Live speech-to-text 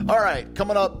All right,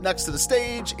 coming up next to the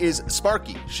stage is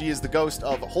Sparky. She is the ghost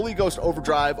of Holy Ghost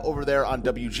Overdrive over there on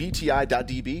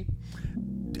WGTI.db.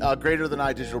 Greater Than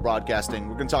I Digital Broadcasting.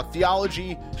 We're going to talk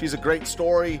theology. She's a great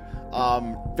story.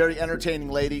 Very entertaining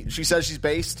lady. She says she's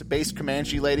based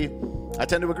Comanche lady. I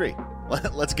tend to agree.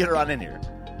 Let's get her on in here.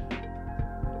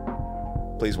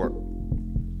 Please work.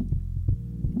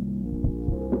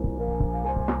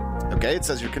 Okay, it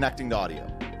says you're connecting to audio.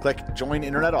 Click join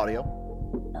internet audio.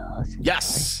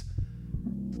 Yes.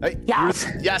 Hey,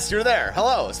 Yes. You're there.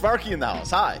 Hello, Sparky in the house.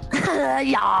 Hi.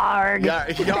 Yard.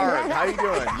 Yard. How you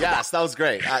doing? Yes, that was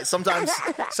great. Sometimes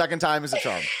second time is a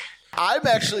charm. I'm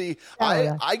actually,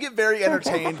 I get very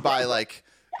entertained by like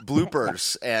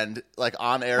bloopers and like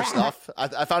on air stuff.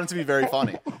 I found it to be very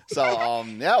funny. So,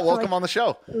 welcome on the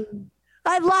show.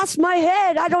 I've lost my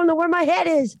head. I don't know where my head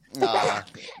is.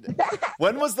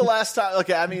 When was the last time?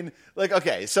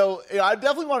 Okay, so I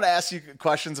definitely wanted to ask you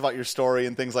questions about your story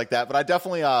and things like that, but I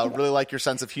definitely really like your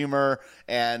sense of humor,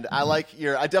 and I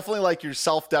definitely like your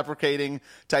self-deprecating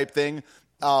type thing.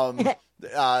 I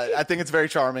think it's very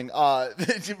charming.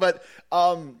 But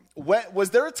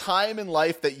was there a time in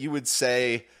life that you would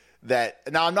say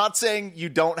that, now I'm not saying you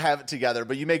don't have it together,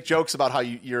 but you make jokes about how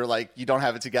you're like, you don't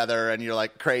have it together and you're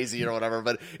like crazy or whatever.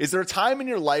 But is there a time in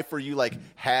your life where you like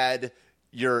had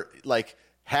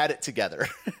it together?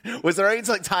 Was there any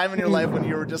like time in your life when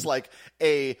you were just like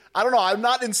I don't know, I'm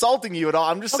not insulting you at all.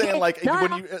 I'm just saying like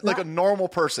a normal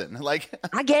person, like.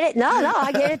 I get it. No,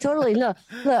 I get it totally. Look,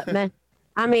 man,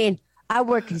 I mean, I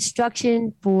worked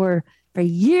construction for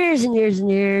years and years and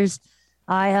years.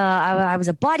 I was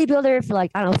a bodybuilder for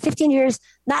like, I don't know, 15 years.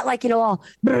 Not like, all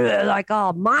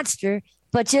monster,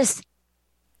 but just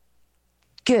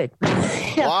good.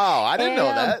 Wow, I didn't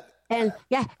know that. I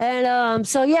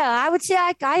would say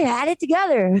I had it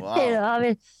together.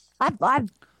 Wow. I've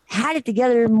had it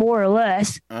together more or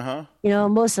less.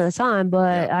 Most of the time,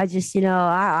 but yeah. I just,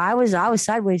 I was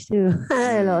sideways too.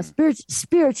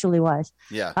 Spiritually wise.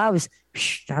 Yeah, I was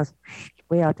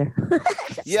way out there.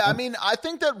 Yeah, I mean, I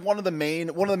think that one of the main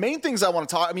things I want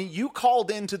to talk. I mean, you called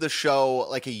into the show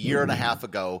like a year and a half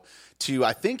ago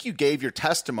I think you gave your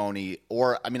testimony,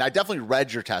 or I mean, I definitely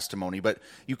read your testimony, but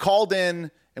you called in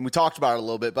and we talked about it a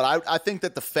little bit. But I think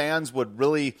that the fans would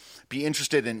really be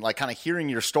interested in like kind of hearing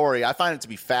your story. I find it to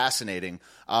be fascinating.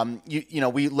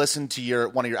 We listened to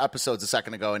one of your episodes a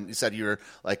second ago, and you said you were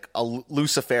like a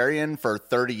Luciferian for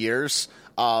 30 years.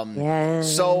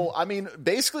 So, I mean,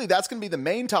 basically that's going to be the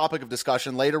main topic of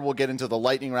discussion. Later, we'll get into the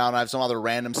lightning round. I have some other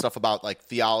random stuff about like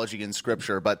theology and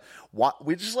scripture, but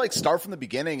we just like start from the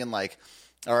beginning and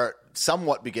or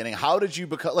somewhat beginning. How did you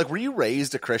become, were you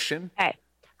raised a Christian? Hey,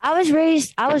 I was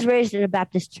raised in a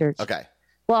Baptist church. Okay.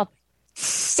 Well,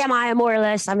 semi, more or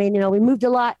less. I mean, we moved a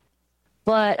lot,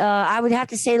 but I would have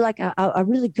to say like a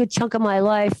really good chunk of my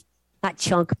life, not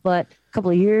chunk, but a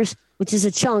couple of years, which is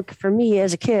a chunk for me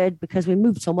as a kid because we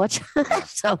moved so much.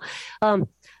 So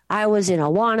I was in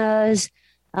Awanas,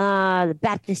 the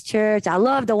Baptist church. I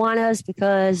loved Awanas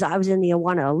because I was in the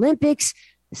Awana Olympics.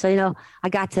 So, I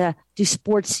got to do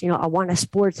sports, Awana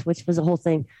sports, which was a whole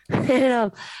thing.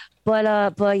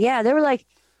 But yeah, they were like,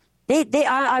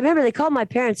 I remember they called my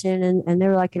parents in and they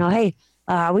were like, hey,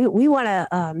 we want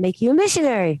to make you a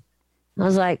missionary. I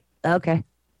was like, okay.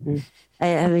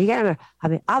 And you gotta remember, I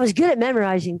mean, I was good at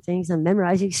memorizing things and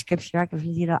memorizing scripture. I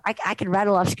could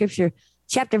rattle off scripture,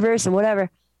 chapter, verse, and whatever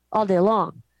all day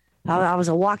long. I was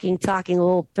a walking, talking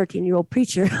little 13-year-old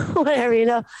preacher,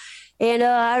 whatever, And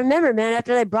I remember, man,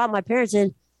 after they brought my parents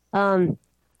in,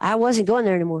 I wasn't going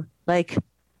there anymore.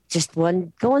 Just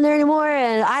wasn't going there anymore.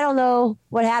 And I don't know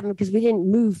what happened because we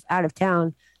didn't move out of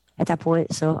town at that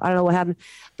point. So I don't know what happened.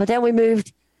 But then we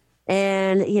moved.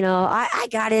 And, I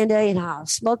got into, I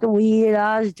was smoking weed,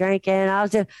 I was drinking,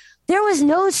 there was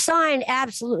no sign,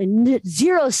 absolutely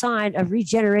zero sign of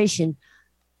regeneration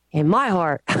in my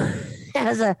heart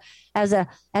as a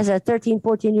 13,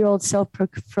 14-year-old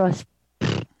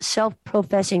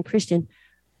self-professing Christian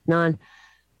I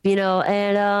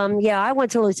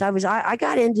went totally sideways. I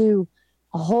got into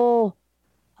a whole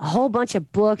bunch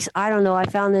of books. I don't know. I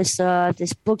found this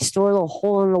bookstore, little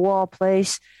hole in the wall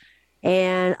place.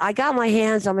 And I got my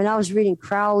hands, I was reading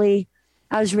Crowley.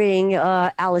 I was reading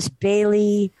Alice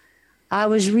Bailey. I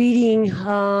was reading,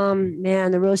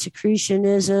 the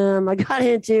Rosicrucianism I got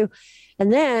into.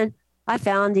 And then I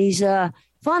found these fun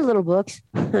little books.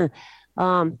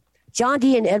 John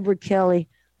Dee and Edward Kelly.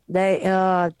 They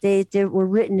were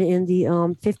written in the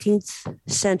 15th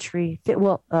century,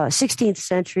 16th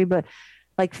century, but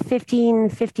like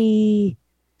 1550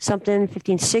 something,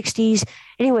 1560s.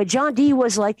 Anyway, John Dee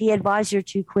was like the advisor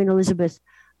to Queen Elizabeth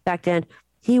back then.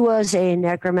 He was a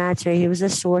necromancer. He was a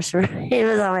sorcerer. He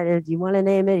was, if you want to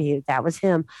name it, that was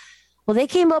him. Well, they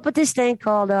came up with this thing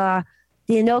called the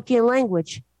Enochian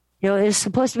language. It's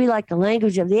supposed to be like the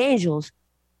language of the angels.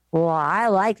 Well, I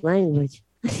like language.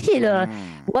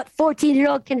 What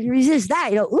 14-year-old can resist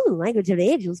that? Language of the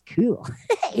angels, cool.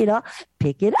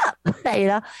 Pick it up.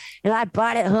 And I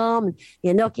brought it home. The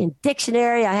Enochian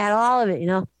dictionary, I had all of it.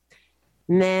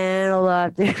 Man, a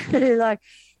lot. Like,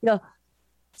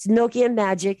 it's Enochian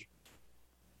magic.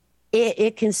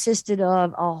 It consisted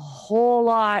of a whole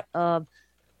lot of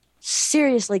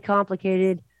seriously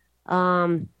complicated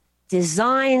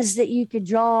designs that you could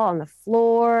draw on the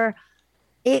floor.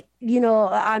 I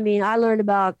learned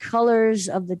about colors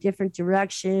of the different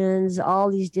directions, all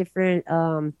these different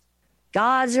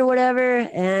gods or whatever.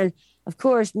 And of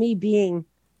course, me being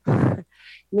an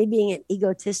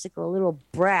egotistical little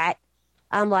brat,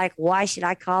 I'm like, why should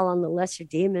I call on the lesser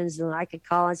demons when I could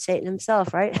call on Satan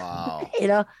himself, right?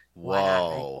 Wow.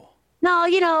 Whoa.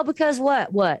 No, because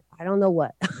what? I don't know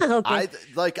what. Okay.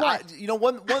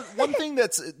 One thing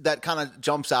that kind of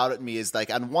jumps out at me is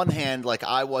like, on one hand, like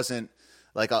I wasn't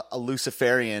like a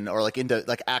Luciferian or like into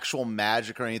like actual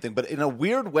magic or anything, but in a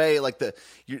weird way, like the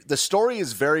story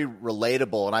is very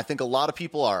relatable, and I think a lot of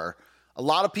people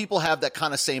have that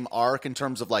kind of same arc in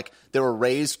terms of like they were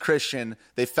raised Christian,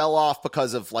 they fell off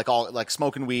because of like all like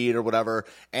smoking weed or whatever,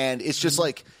 and it's just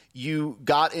like you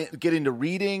get into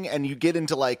reading and you get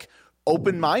into like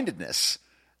open-mindedness.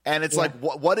 And it's like,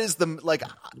 what is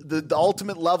the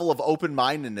ultimate level of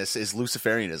open-mindedness is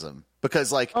Luciferianism,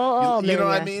 because like, you know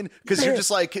what I mean? Because you're just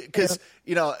like, because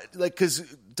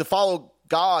to follow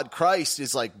God, Christ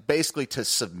is like basically to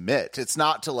submit. It's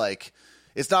not to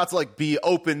be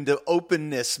open to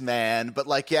openness, man. But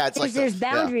like, there's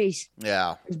boundaries.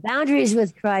 Yeah. There's boundaries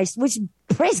with Christ, which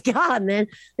praise God, man.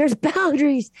 There's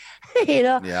boundaries,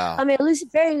 Yeah. I mean,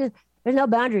 Luciferian, there's no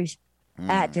boundaries.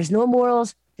 There's no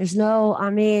morals. There's no,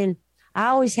 I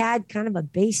always had kind of a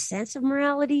base sense of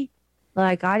morality.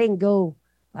 Like, I didn't go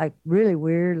like really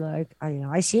weird. Like,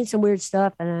 I seen some weird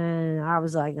stuff and I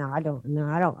was like, I don't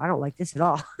like this at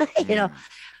all.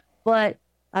 But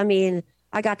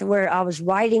I got to where I was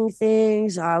writing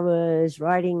things. I was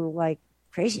writing like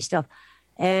crazy stuff.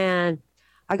 And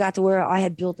I got to where I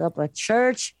had built up a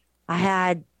church. I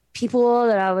had people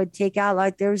that I would take out.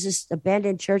 Like, there was this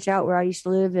abandoned church out where I used to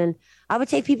live, and I would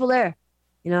take people there.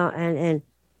 And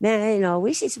man,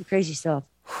 we see some crazy stuff,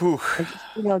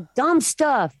 dumb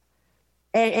stuff.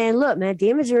 And look, man,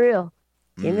 demons are real.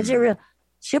 Demons are real.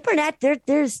 Supernatural.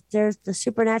 There's the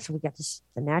supernatural. We got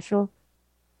the natural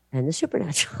and the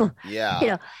supernatural.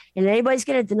 Yeah. And anybody's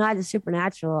going to deny the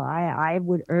supernatural, I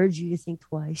would urge you to think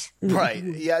twice. Right.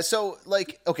 Yeah. So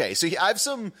like, okay. So I have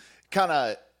some kind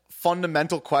of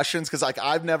fundamental questions. Cause like,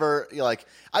 I've never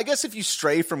I guess if you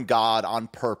stray from God on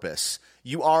purpose,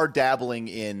 you are dabbling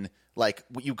in like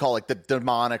what you call like the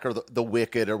demonic or the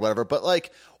wicked or whatever. But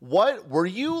like, what were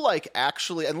you like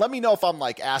actually, and let me know if I'm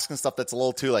like asking stuff that's a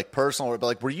little too like personal, but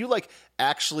like, were you like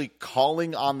actually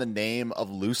calling on the name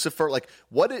of Lucifer? Like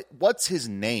what's his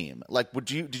name? Like,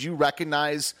 did you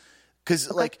recognize? Cause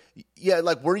like, yeah,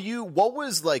 like what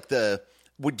was like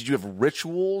did you have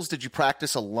rituals? Did you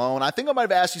practice alone? I think I might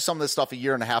have asked you some of this stuff a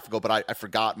year and a half ago, but I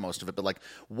forgot most of it. But like,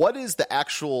 what is the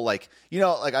actual, like,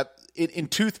 in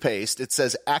toothpaste, it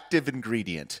says active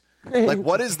ingredient. Like,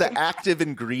 what is the active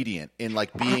ingredient in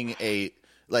like being a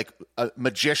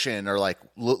magician or like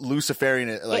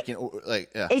Luciferian? Like,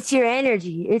 yeah. It's your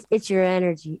energy. It's your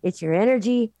energy. It's your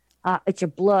energy. It's your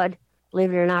blood.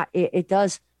 Believe it or not, it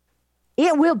does.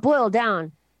 It will boil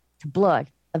down to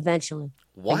blood eventually.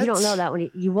 What? You don't know that when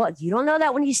you don't know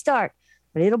that when you start,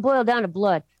 but it'll boil down to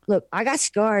blood. Look, I got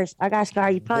scars. You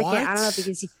probably can't. I don't know if you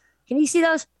can see. Can you see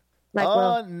those?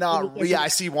 Like, no. Yeah, I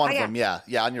see one of them. Yeah,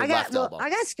 on your left elbow. I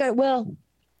got scars. Well,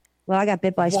 I got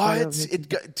bit by a spider.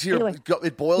 What?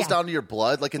 It boils down to your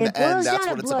blood. Like in the end, that's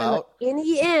what it's about. In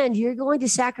the end, you're going to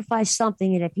sacrifice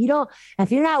something, and if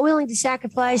you're not willing to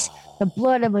sacrifice the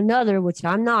blood of another, which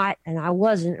I'm not, and I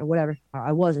wasn't, or whatever,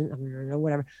 or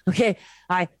whatever. Okay,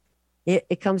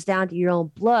 It comes down to your own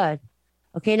blood.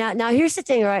 Okay, now here's the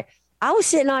thing, all right? I was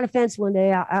sitting on a fence one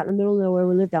day out in the middle of nowhere.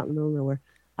 We lived out in the middle of nowhere.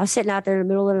 I was sitting out there in the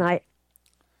middle of the night,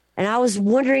 and I was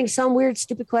wondering some weird,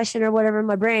 stupid question or whatever in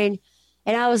my brain.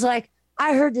 And I was like,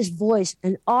 I heard this voice,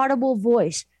 an audible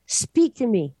voice, speak to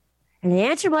me, and they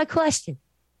answered my question.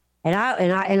 And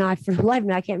I for the life of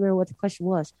me, I can't remember what the question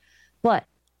was, but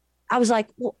I was like,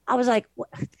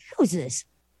 who's this?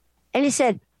 And it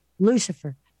said,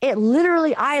 Lucifer. I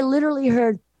literally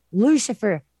heard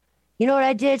Lucifer. You know what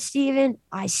I did, Steven?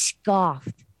 I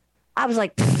scoffed. I was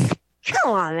like,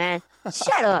 come on, man.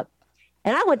 Shut up.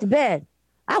 And I went to bed.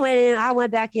 I went in, I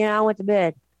went back in, I went to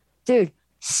bed. Dude,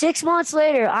 6 months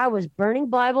later, I was burning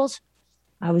Bibles.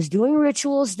 I was doing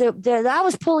rituals that I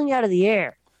was pulling out of the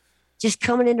air, just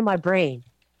coming into my brain.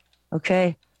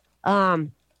 Okay.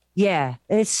 Yeah,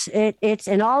 it's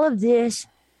and all of this,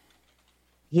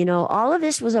 all of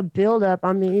this was a buildup.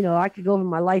 I mean, I could go over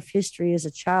my life history as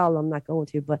a child. I'm not going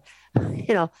to, but,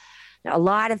 a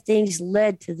lot of things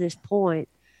led to this point.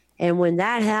 And when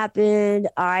that happened,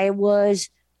 I was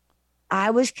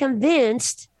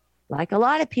convinced, like a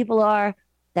lot of people are,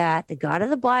 that the God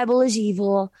of the Bible is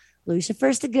evil.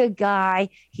 Lucifer's the good guy.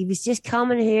 He was just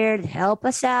coming here to help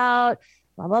us out,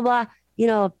 blah, blah, blah.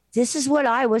 This is what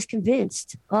I was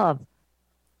convinced of.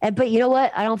 But you know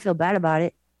what? I don't feel bad about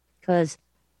it because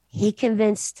he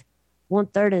convinced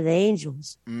 1/3 of the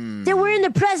angels that were in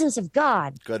the presence of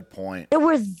God. Good point. That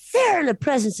were there in the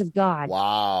presence of God.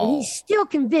 Wow. And he still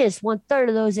convinced 1/3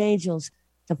 of those angels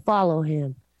to follow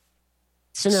him.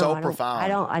 So no, so profound. I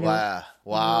don't.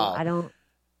 Wow. I don't.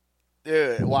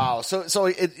 Dude, wow. So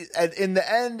in the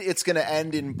end, it's going to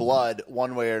end in blood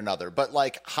one way or another. But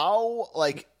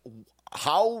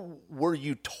how were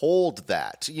you told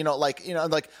that?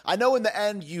 I know in the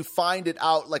end you find it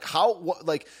out.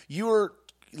 You were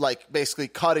basically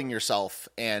cutting yourself,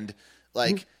 and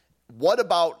what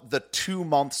about the 2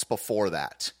 months before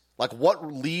that?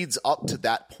 What leads up to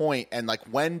that point, and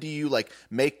when do you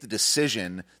make the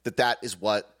decision that is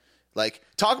what?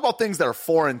 Talk about things that are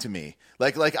foreign to me.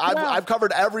 I've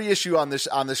covered every issue on this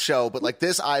show, but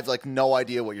this I've no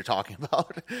idea what you're talking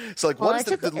about. So what is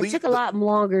it took a lot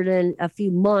longer than a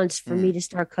few months for me to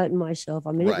start cutting myself.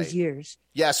 I mean, Right. It was years.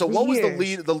 Yeah. So what was the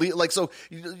lead? So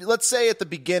let's say at the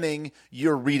beginning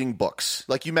you're reading books,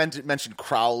 you mentioned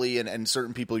Crowley and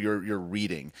certain people you're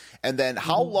reading, and then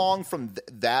how long from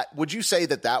that would you say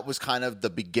that was kind of the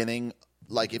beginning?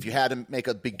 If you had to make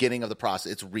a beginning of the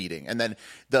process, it's reading. And then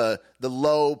the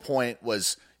low point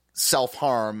was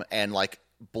self-harm and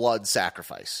blood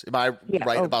sacrifice. Am I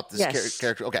right about this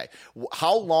character? Okay.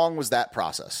 How long was that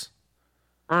process?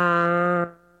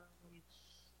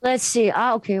 Let's see.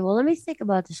 Okay. Well, let me think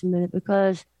about this a minute,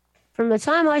 because from the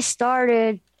time I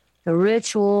started the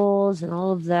rituals and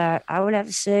all of that, I would have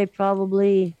to say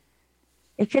probably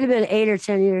it could have been 8 or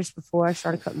 10 years before I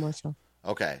started cutting myself.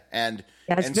 Okay. And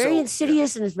it's very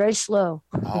insidious and it's very slow.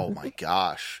 Oh my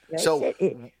gosh. Right? So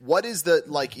what is the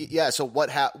so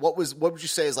what would you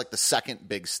say is the second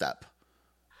big step?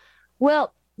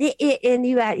 Well, and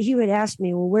you would ask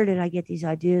me, well, where did I get these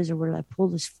ideas, or where did I pull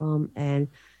this from? And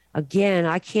again,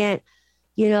 I can't,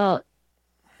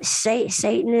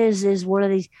 Satan is one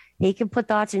of these, he can put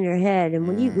thoughts in your head. And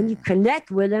when you connect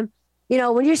with him,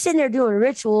 when you're sitting there doing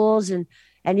rituals and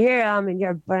you're I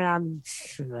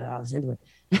was into it.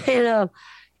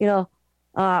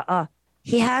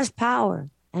 He has power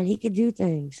and he can do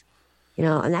things,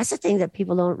 and that's the thing that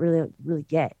people don't really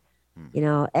get,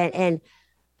 and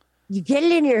you get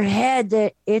it in your head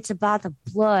that it's about the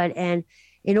blood, and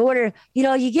in order,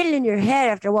 you get it in your head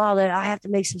after a while that I have to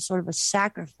make some sort of a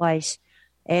sacrifice.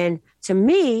 And to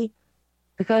me,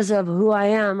 because of who I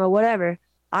am or whatever,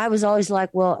 I was always like,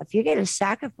 well, if you're going to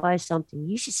sacrifice something,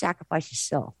 you should sacrifice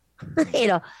yourself.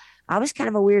 I was kind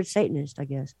of a weird Satanist, I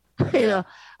guess. I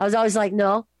was always like,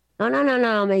 no,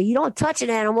 man. You don't touch an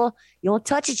animal. You don't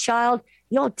touch a child.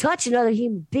 You don't touch another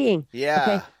human being. Yeah.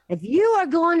 Okay? If you are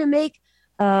going to make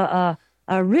a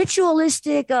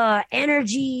ritualistic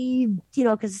energy,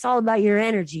 because it's all about your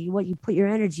energy, what you put your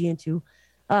energy into.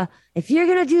 If you're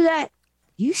going to do that,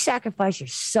 you sacrifice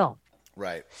yourself.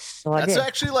 Right. So that's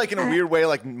actually in a weird way,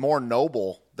 more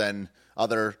noble than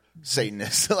other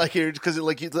Satanists. Because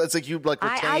it's you retained.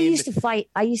 I used to fight.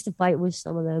 I used to fight with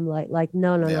some of them.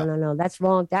 No. That's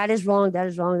wrong. That is wrong. That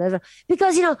is wrong. That's wrong.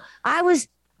 Because I was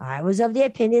of the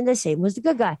opinion that Satan was the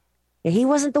good guy. And he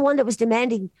wasn't the one that was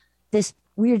demanding this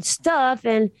weird stuff.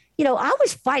 And I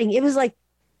was fighting. It was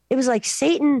like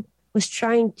Satan was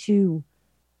trying to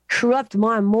corrupt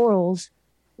my morals,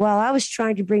 while I was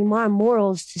trying to bring my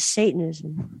morals to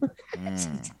Satanism.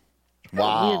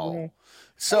 Wow. Weird,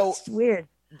 so it's weird.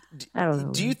 I don't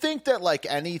know. Do you think that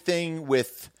anything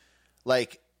with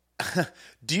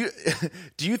do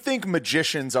you think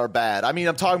magicians are bad? I mean,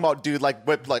 I'm talking about dude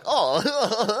whip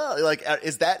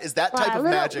is that type of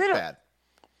magic bad?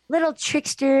 Little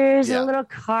tricksters and little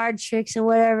card tricks and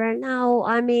whatever. No,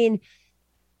 I mean,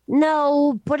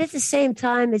 no, but at the same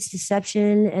time, it's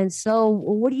deception. And so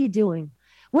what are you doing?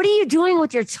 What are you doing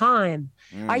with your time?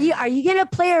 Are you going to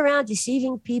play around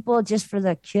deceiving people just for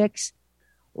the kicks?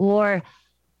 Or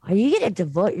are you going to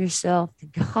devote yourself to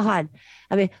God?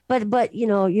 I mean, but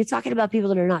you're talking about people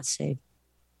that are not saved.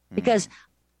 Because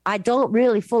I don't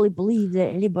really fully believe that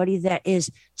anybody that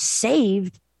is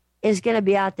saved is going to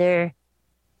be out there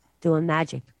doing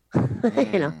magic.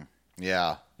 You know,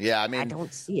 Yeah. Yeah. I I mean,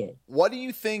 don't see it. what do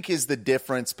you think is the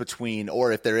difference between,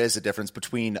 or if there is a difference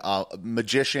between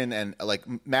magician and like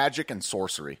magic and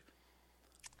sorcery?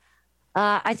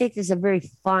 I think there's a very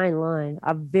fine line,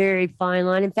 a very fine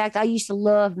line. In fact, I used to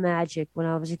love magic when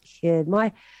I was a kid.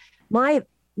 My, my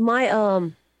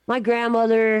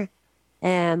grandmother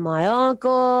and my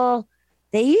uncle,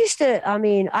 they used to, I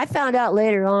mean, I found out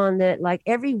later on that like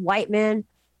every white man,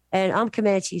 and I'm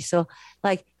Comanche, so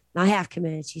like I half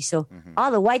Comanche, so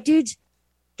all the white dudes,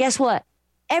 guess what?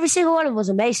 Every single one of them was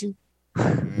a Mason,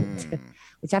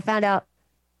 which I found out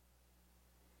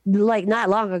like not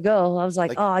long ago. I was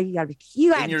like, oh, you gotta be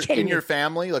kidding In me. your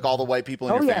family, like all the white people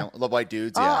in Oh, your yeah. family, the white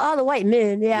dudes. all, Yeah. all the white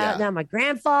men, yeah. Yeah. Now my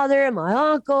grandfather, my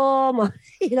uncle, my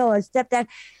my stepdad,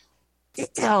 it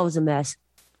was a mess.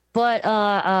 But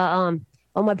well,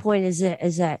 my point is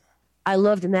that I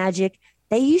loved magic.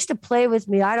 They used to play with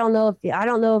me. I don't know if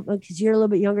because you're a little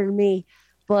bit younger than me,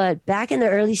 but back in the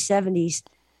early '70s,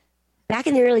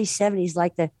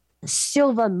 like the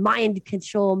Silva mind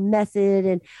control method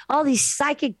and all these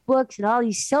psychic books and all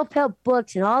these self-help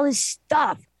books and all this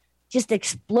stuff just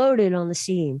exploded on the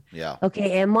scene. Yeah.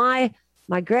 Okay, and my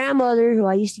grandmother, who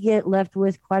I used to get left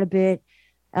with quite a bit,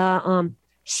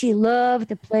 she loved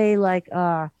to play like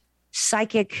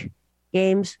psychic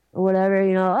games or whatever.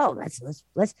 Oh,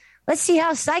 let's see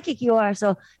how psychic you are.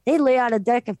 So they'd lay out a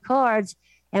deck of cards,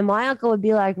 and my uncle would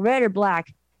be like red or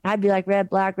black. I'd be like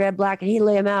red, black, and he'd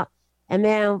lay them out. And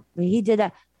man, when he did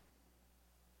that,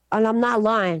 and I'm not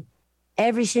lying,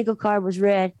 every single card was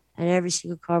red and every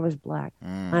single card was black.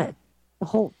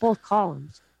 Both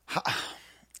columns.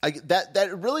 That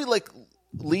really like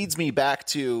leads me back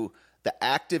to the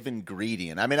active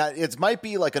ingredient. I mean, it might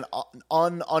be like an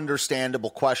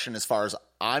ununderstandable question as far as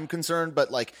I'm concerned, but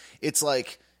like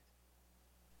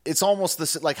it's almost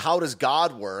this like, how does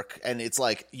God work? And it's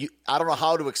like I don't know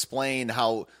how to explain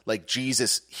how like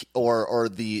Jesus or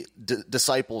the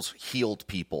disciples healed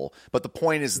people, but the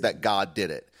point is that God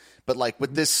did it. But like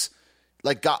with this,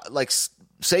 like God, like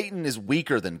Satan is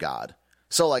weaker than God.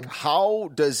 So like,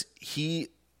 how does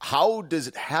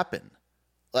it happen?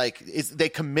 Like, they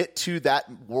commit to that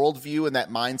worldview and that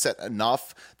mindset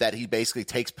enough that he basically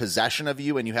takes possession of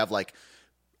you and you have like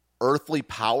earthly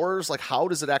powers? Like, how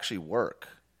does it actually work?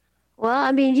 Well,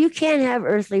 I mean, you can have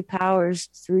earthly powers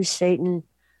through Satan.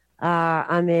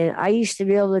 I mean, I used to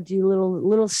be able to do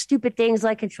little stupid things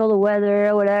like control the weather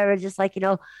or whatever. Just like,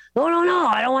 no,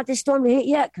 I don't want this storm to hit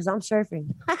yet because I'm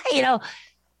surfing,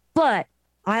 But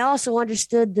I also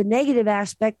understood the negative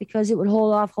aspect because it would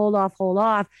hold off.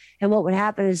 And what would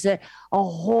happen is that a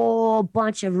whole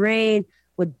bunch of rain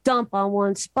would dump on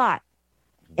one spot.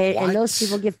 And those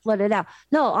people get flooded out.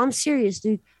 No, I'm serious,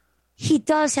 dude. He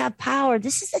does have power.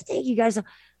 This is the thing, you guys.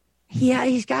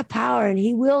 He's got power and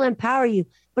he will empower you,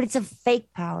 but it's a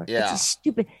fake power. Yeah.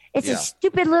 It's a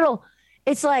stupid little,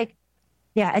 it's like,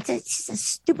 it's just a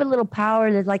stupid little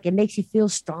power that like, it makes you feel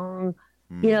strong.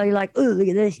 You're like, oh, look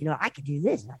at this. I can do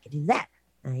this and I can do that.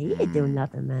 You ain't doing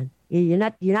nothing, man. You're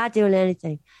not doing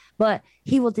anything. But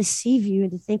he will deceive you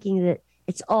into thinking that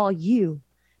it's all you.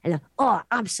 And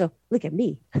look at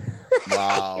me.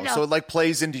 Wow. So it like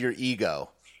plays into your ego.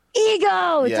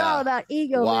 Ego. It's Yeah. all about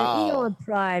ego, Wow. man. Ego and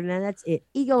pride, man. That's it.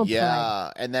 Ego and pride.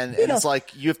 Yeah. And then it's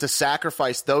like you have to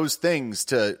sacrifice those things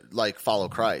to like follow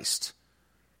Christ.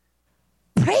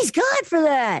 Praise God for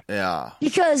that. Yeah.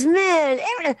 Because, man,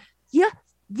 you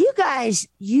guys,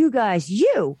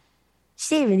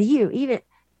 Stephen, even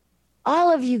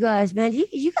all of you guys, man,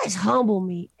 you guys humble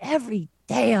me. Every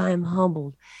day I'm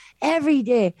humbled. Every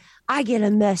day I get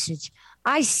a message.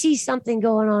 I see something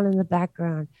going on in the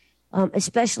background,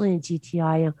 especially in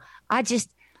GTI. I just,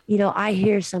 I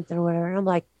hear something or whatever. And I'm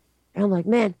like,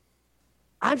 man,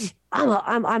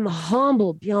 I'm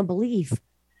humbled beyond belief.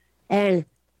 And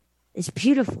it's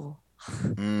beautiful.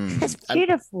 It's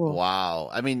beautiful.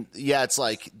 Wow. I mean, yeah, it's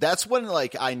like, that's when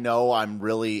like, I know I'm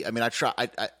really, I mean,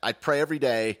 I pray every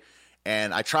day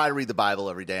and I try to read the Bible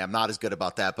every day. I'm not as good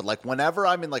about that, but like whenever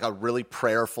I'm in like a really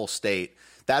prayerful state,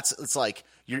 it's like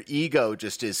your ego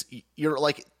just is, you're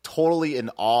like totally in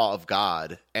awe of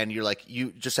God. And you're like,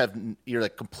 you're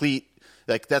like complete,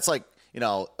 like, that's like,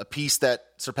 a peace that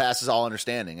surpasses all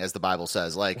understanding, as the Bible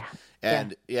says. Like,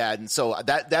 and so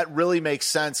that really makes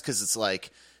sense. 'Cause it's like,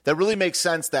 that really makes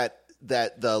sense that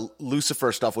that the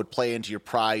Lucifer stuff would play into your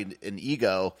pride and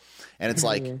ego, and it's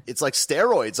like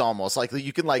steroids almost. Like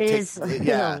you can like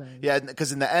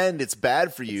because in the end it's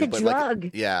bad for you. It's a drug.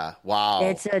 Like, yeah, wow.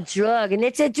 It's a drug, and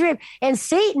it's a drip. And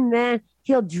Satan, man,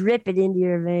 he'll drip it into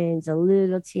your veins, a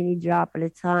little teeny drop at a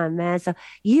time, man. So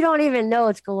you don't even know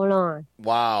what's going on.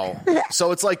 Wow.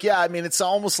 So it's like, yeah, I mean, it's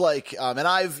almost like, and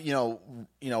I've,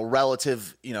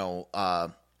 relative,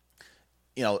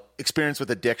 experience with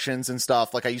addictions and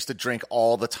stuff. Like I used to drink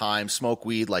all the time, smoke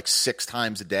weed like 6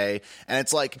 times a day. And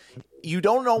it's like, you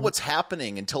don't know what's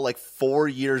happening until like 4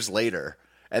 years later.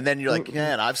 And then you're like,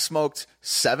 man, I've smoked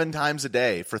 7 times a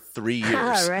day for 3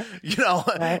 years, right.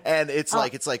 Right. And it's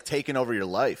like taking over your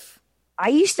life. I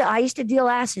used to deal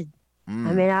acid. I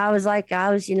mean, I was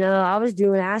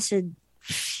doing acid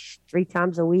 3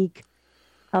 times a week.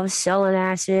 I was selling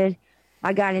acid.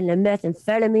 I got into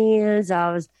methamphetamines.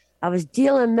 I was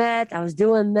dealing meth. I was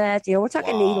doing meth. We're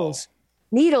talking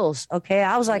needles. Okay.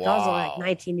 I was like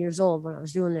 19 years old when I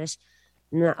was doing this.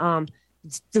 And,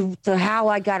 how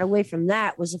I got away from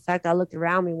that was the fact I looked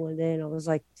around me one day and I was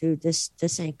like, dude, this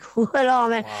ain't cool at all,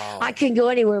 man. Wow. I couldn't go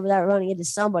anywhere without running into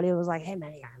somebody. It was like, hey,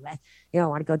 man, I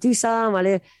want to go do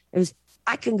something.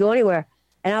 I couldn't go anywhere.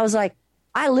 And I was like,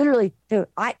 I literally, dude,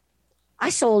 I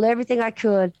sold everything I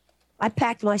could. I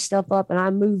packed my stuff up and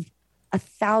I moved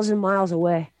 1,000 miles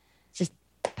away. Just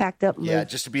packed up. And moved.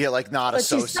 Just to be like not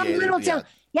associated. Some little town.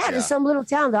 To some little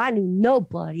town that I knew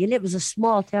nobody. And it was a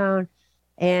small town.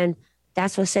 And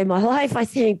that's what saved my life, I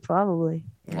think, probably.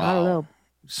 Wow. I don't know.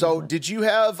 So did you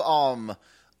have,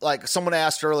 like someone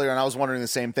asked earlier, and I was wondering the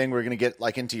same thing, we're going to get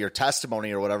like into your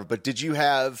testimony or whatever, but did you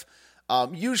have,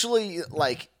 usually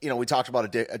like, we talked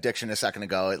about addiction a second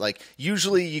ago, like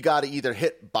usually you got to either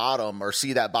hit bottom or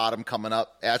see that bottom coming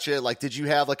up at you. Like, did you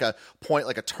have like a point,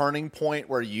 like a turning point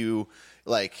where you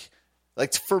like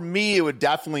for me, it would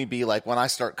definitely be like when I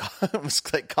start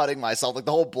cutting myself, like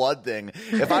the whole blood thing.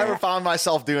 If I ever found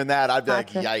myself doing that, I'd be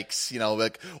like, yikes,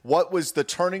 like what was the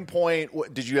turning point?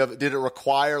 Did it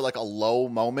require like a low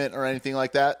moment or anything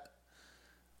like that?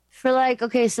 So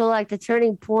the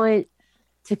turning point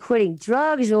to quitting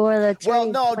drugs or the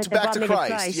turning point back to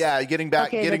Christ. Yeah. Getting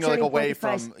like away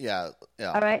from, yeah.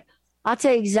 All right. I'll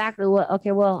tell you exactly what,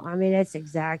 it's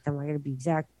exact. I'm not going to be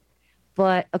exact,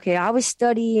 but I was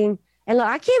studying. And look,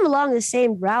 I came along the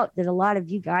same route that a lot of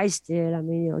you guys did. I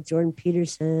mean, Jordan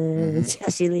Peterson and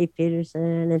Jesse Lee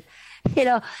Peterson.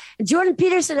 And, Jordan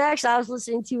Peterson, actually, I was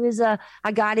listening to his, I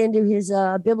got into his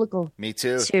biblical Me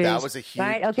too. series, that was a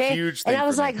huge, huge thing. And I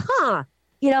was like,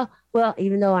 well,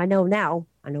 even though I know now,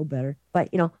 I know better.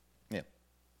 But,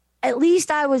 at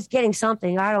least I was getting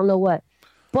something. I don't know what.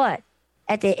 But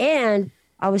at the end,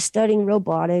 I was studying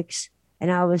robotics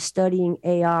and I was studying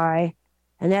AI.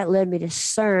 And that led me to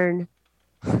CERN.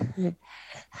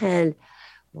 And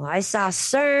I saw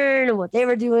CERN and what they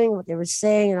were doing, what they were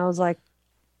saying. And I was like,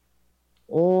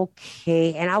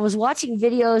 okay. And I was watching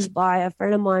videos by a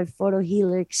friend of mine, Photo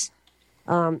Helix,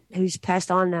 who's passed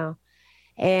on now.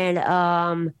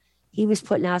 And he was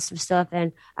putting out some stuff.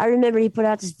 And I remember he put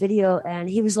out this video and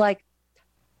he was like,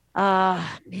 I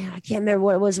can't remember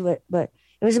what it was, but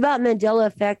it was about Mandela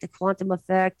effect, the quantum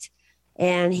effect.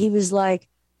 And he was like,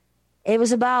 it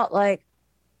was about like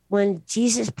when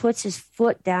Jesus puts his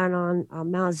foot down on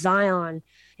Mount Zion,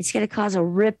 it's going to cause a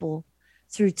ripple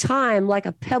through time, like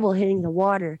a pebble hitting the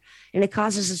water. And it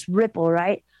causes this ripple,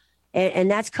 right?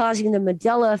 And that's causing the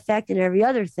Mandela effect and every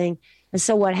other thing. And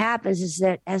so what happens is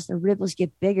that as the ripples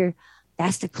get bigger,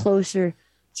 that's the closer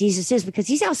Jesus is, because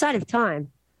he's outside of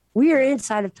time. We are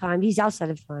inside of time. He's outside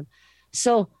of time.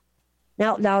 So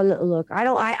now look, I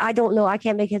don't know. I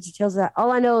can't make heads or tails of that.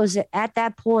 All I know is that at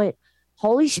that point,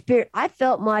 Holy Spirit, I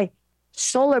felt my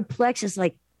solar plexus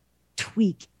like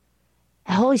tweak.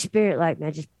 The Holy Spirit,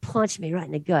 just punched me right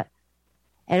in the gut.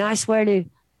 And I swear to you,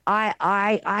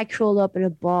 I curled up in a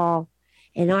ball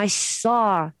and I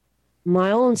saw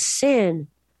my own sin.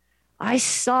 I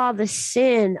saw the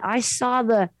sin. I saw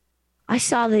the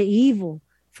evil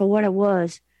for what it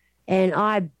was. And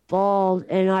I bawled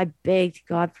and I begged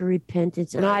God for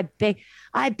repentance. And I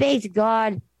begged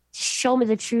God, show me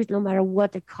the truth no matter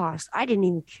what the cost. I didn't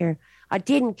even care. I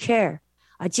didn't care.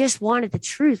 I just wanted the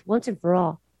truth once and for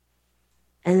all.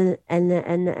 And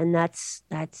that's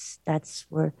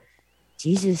where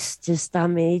Jesus he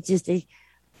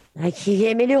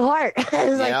gave me a new heart. It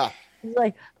was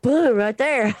like boom right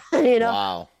there.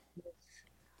 Wow.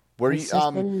 Were you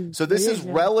so this is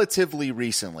relatively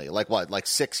recently, like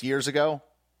 6 years ago?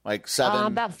 Like 7?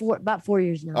 About 4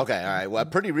 years now. Okay, all right. Well,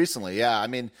 pretty recently, yeah. I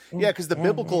mean, yeah, because the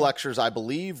biblical lectures, I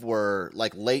believe, were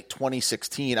like late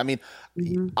 2016. I mean,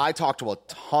 I talked to a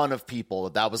ton of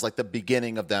people. That was like the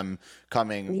beginning of them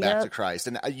coming back to Christ.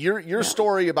 And your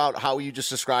story about how you just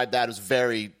described that is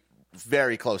very,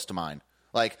 very close to mine.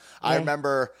 Like, I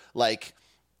remember like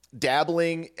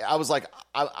dabbling. I was like,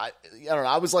 I don't know.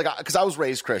 I was like, because I was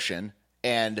raised Christian,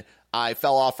 and I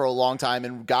fell off for a long time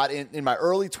and got in my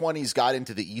early 20s, got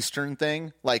into the Eastern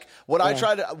thing. Like I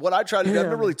tried to do, I've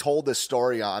never really told this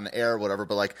story on air or whatever,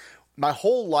 but like my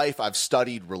whole life I've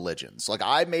studied religions. Like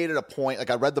I made it a point, like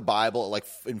I read the Bible like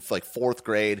in like 4th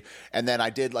grade. And then I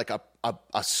did like a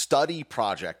study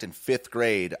project in 5th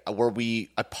grade where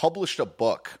I published a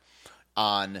book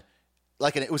on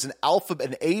like, it was an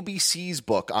ABC's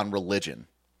book on religion.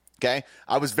 Okay,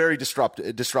 I was very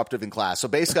disruptive in class. So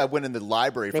basically, I went in the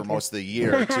library for most of the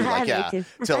year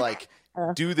to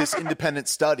do this independent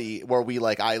study where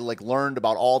I learned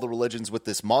about all the religions with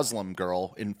this Muslim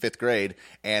girl in 5th grade,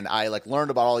 and I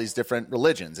learned about all these different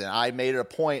religions. And I made it a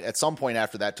point at some point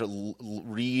after that to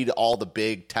read all the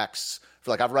big texts.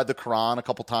 I've read the Quran a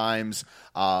couple times.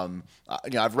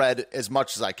 I've read as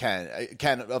much as I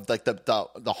can of like the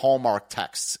Hallmark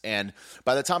texts. And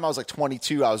by the time I was like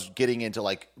 22, I was getting into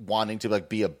like wanting to like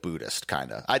be a Buddhist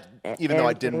kind of. Even though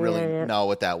I didn't really know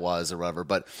what that was or whatever.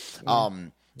 But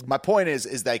my point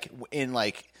is like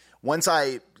once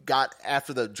I got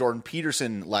after the Jordan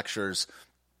Peterson lectures,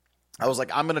 I was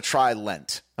like, I'm going to try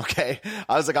Lent. Okay.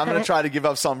 I was like, I'm going to try to give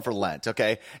up something for Lent.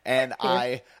 Okay. And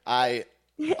I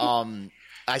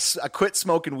quit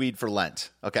smoking weed for Lent,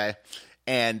 okay?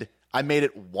 And I made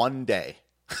it one day.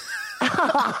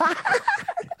 I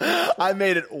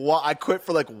quit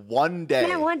for like one day.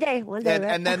 Yeah, one day.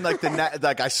 And then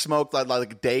like I smoked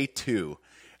like day 2,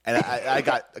 and I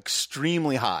got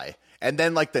extremely high. And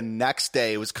then like the next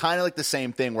day, it was kind of like the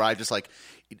same thing where I just I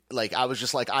was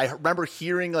just like, I remember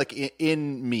hearing like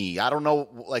in me, I don't know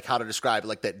like how to describe it,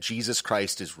 like that Jesus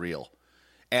Christ is real.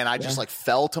 And I just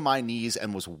fell to my knees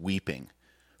and was weeping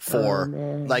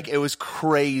for it was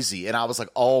crazy. And I was like,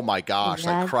 oh my gosh,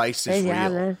 like Christ is real.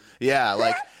 Man. Yeah.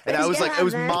 Like, and I was like, it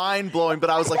was mind blowing, but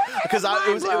I was like, because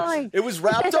it was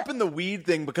wrapped up in the weed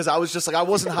thing, because I was just like, I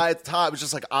wasn't high at the time. I was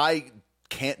just like, I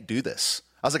can't do this.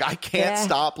 I was like, I can't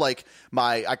stop I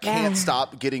can't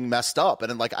stop getting messed up. And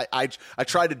then like, I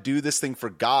tried to do this thing for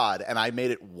God, and I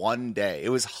made it one day. It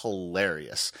was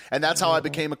hilarious. And that's how I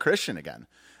became a Christian again.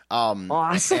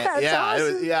 Awesome.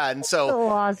 Awesome. And so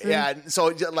awesome. So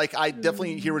like I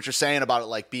definitely hear what you're saying about it,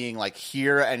 like being like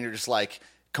here, and you're just like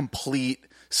complete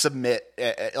submit,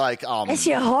 it's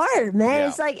your heart,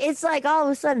 man. Yeah. It's like all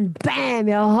of a sudden, bam,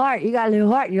 your heart. You got a new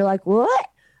heart, and you're like, what?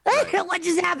 What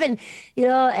just happened?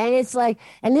 And it's like,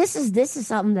 and this is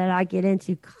something that I get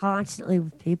into constantly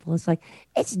with people. It's like,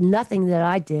 it's nothing that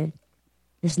I did.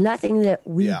 It's nothing that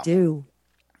we do.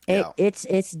 It's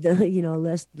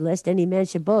the lest any man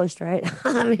should boast, right?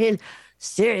 I mean,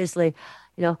 seriously,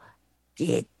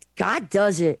 God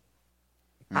does it.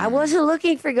 I wasn't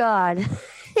looking for God,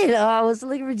 I was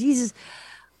looking for Jesus,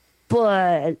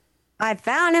 but I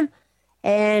found him,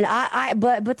 and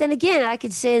but then again, I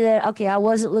could say that okay, I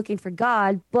wasn't looking for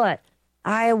God, but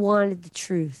I wanted the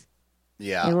truth.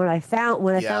 Yeah. And when I found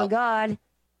God,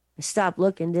 I stopped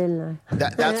looking, didn't I?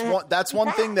 That's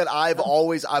one thing that I've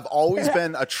always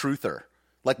been a truther.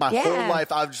 Like my whole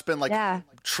life, I've just been like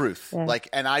truth. Yeah. Like,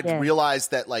 and I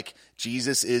realized that like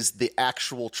Jesus is the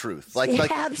actual truth. Like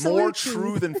more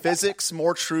true than physics,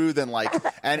 more true than like,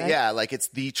 and like it's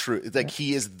the truth. Like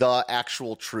he is the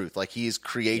actual truth. Like he is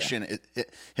creation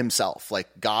himself. Like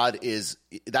God is.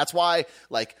 That's why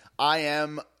like I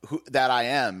am who that I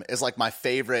am is like my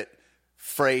favorite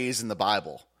phrase in the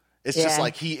Bible. It's just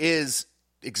like he is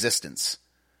existence,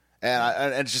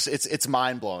 and it's just it's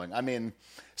mind blowing. I mean,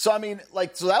 so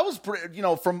that was pretty,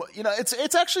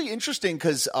 it's actually interesting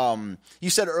because you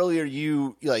said earlier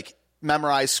you like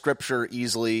memorize scripture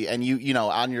easily, and you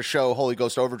on your show Holy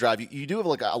Ghost Overdrive you do have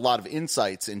like a lot of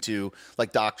insights into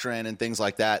like doctrine and things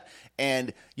like that,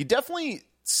 and you definitely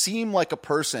seem like a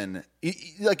person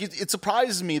like it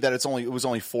surprises me that it was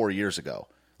only 4 years ago.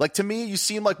 Like to me, you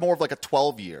seem like more of like a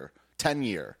 12-year,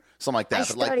 10-year. Something like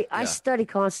that. I study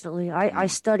constantly. I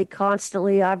study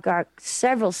constantly. I've got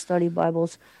several study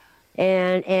Bibles,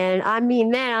 and I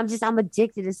mean, man, I'm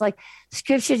addicted. It's like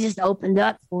scripture just opened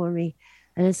up for me,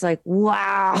 and it's like,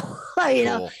 wow,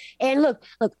 Cool. And look,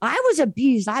 I was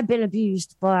abused. I've been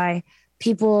abused by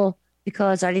people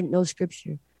because I didn't know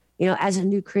scripture. As a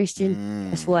new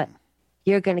Christian, guess what?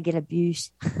 you're going to get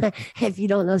abused. If you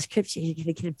don't know scripture, you're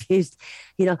going to get abused,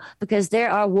 because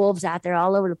there are wolves out there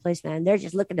all over the place, man. They're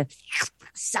just looking to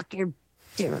suck your,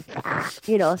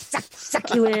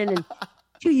 suck you in and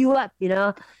chew you up,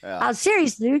 Yeah. I'm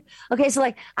serious, dude. Okay. So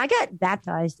like I got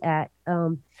baptized at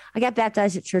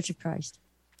Church of Christ.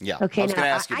 Yeah. Okay. I was Now gonna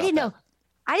ask you I didn't about know.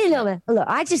 I didn't know, man. Look,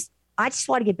 I just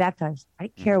want to get baptized. I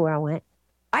didn't care where I went.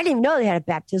 I didn't even know they had a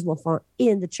baptismal font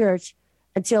in the church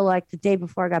until like the day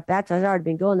before I got baptized. I already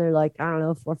been going there like, I don't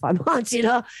know, 4 or 5 months,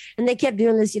 and they kept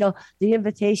doing this, the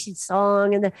invitation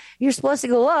song and you're supposed to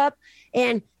go up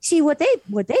and see what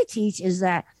they teach is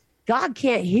that God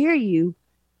can't hear you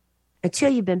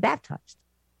until you've been baptized.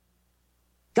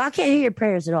 God can't hear your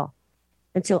prayers at all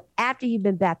until after you've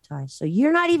been baptized. So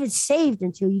you're not even saved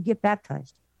until you get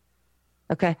baptized.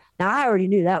 Okay. Now I already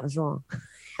knew that was wrong.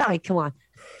 I mean, come on.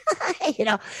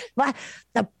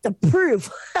 The proof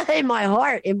in my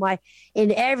heart,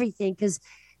 in everything, because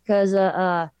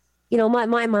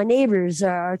my neighbors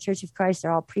are our Church of Christ.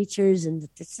 They're all preachers, and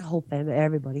it's the whole family,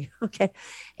 everybody. Okay,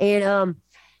 and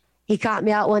he caught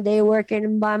me out one day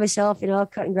working by myself,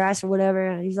 cutting grass or whatever.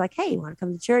 And he's like, "Hey, you want to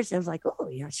come to church?" And I was like, "Oh,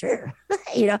 yeah, sure."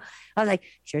 I was like,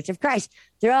 "Church of Christ."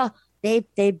 They're all they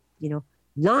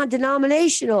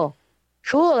non-denominational.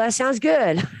 Cool, that sounds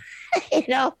good.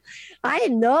 I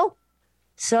didn't know.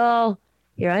 So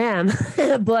here I am.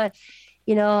 But,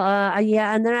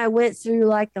 and then I went through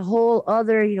like the whole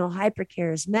other, hyper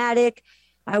charismatic.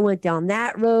 I went down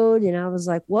that road and I was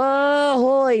like, whoa,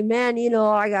 holy man,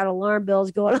 I got alarm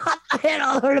bells going on my head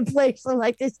all over the place. I'm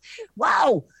like this,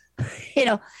 wow,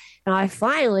 and I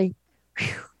finally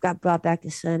got brought back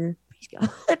to center. Praise God.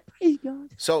 Praise God.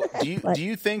 So do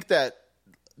you think that,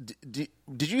 did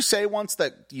you say once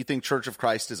that you think Church of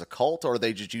Christ is a cult, or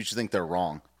you just think they're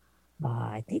wrong?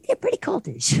 I think they're pretty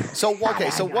cultish. So,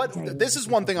 okay. So this is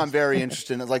one thing I'm very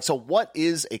interested in. Like, so what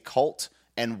is a cult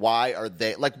and why are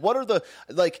they what are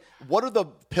the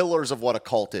pillars of what a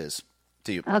cult is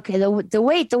to you? Okay. The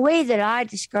way that I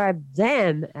describe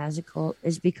them as a cult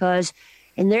is because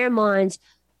in their minds,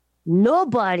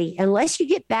 nobody, unless you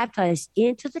get baptized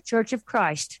into the Church of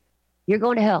Christ, you're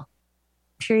going to hell.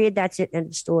 Period. That's it. End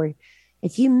of story.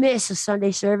 If you miss a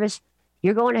Sunday service,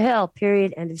 you're going to hell.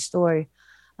 Period. End of story.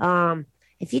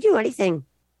 If you do anything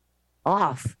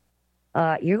off,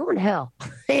 you're going to hell.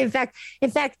 in fact,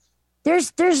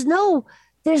 there's no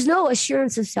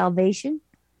assurance of salvation.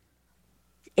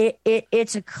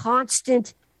 It's a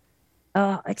constant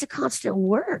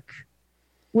work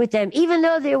with them, even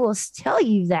though they will tell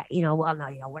you that,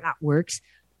 we're not works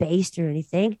based or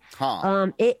anything.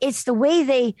 It's the way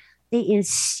they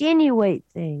insinuate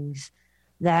things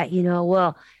that,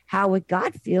 how would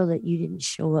God feel that you didn't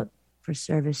show up for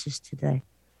services today?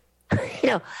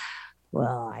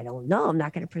 Well, I don't know. I'm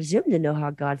not going to presume to know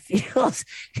how God feels.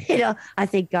 I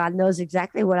think God knows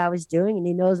exactly what I was doing and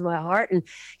he knows my heart. And,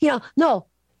 no,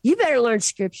 you better learn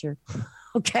scripture.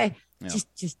 Okay. Yeah.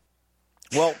 Just.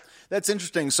 Well, that's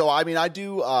interesting. So, I mean, I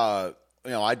do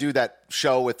that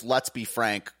show with Let's Be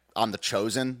Frank on The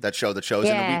Chosen, that show, The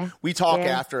Chosen. Yeah. And we talk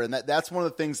after, and that's one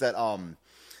of the things that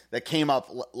that came up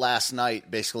last night,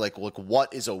 basically, like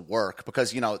what is a work?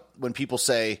 Because, when people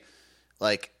say,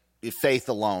 like, faith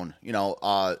alone,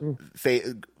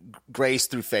 faith, grace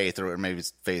through faith, or maybe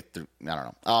it's faith through, I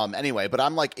don't know. Anyway, but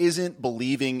I'm like, isn't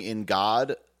believing in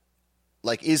God,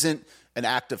 like, isn't an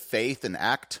act of faith an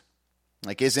act?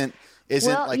 Like, isn't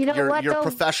like your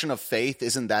profession of faith,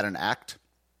 isn't that an act?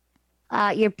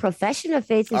 Your profession of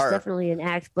faith is definitely an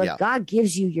act, but God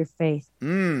gives you your faith.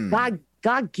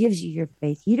 God gives you your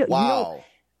faith.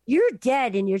 You're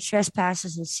dead in your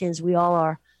trespasses and sins. We all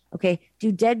are. Okay.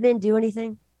 Do dead men do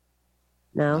anything?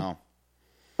 No.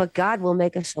 But God will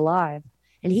make us alive,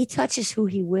 and he touches who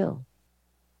he will.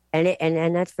 And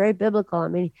that's very biblical. I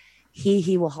mean,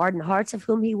 he will harden the hearts of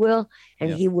whom he will,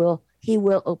 and he will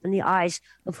open the eyes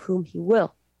of whom he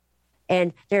will.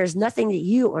 And there's nothing that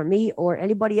you or me or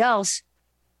anybody else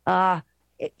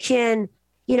can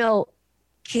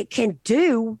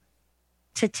do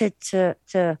to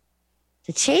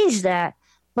change that.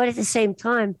 But at the same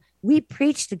time, we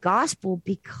preach the gospel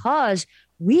because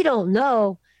we don't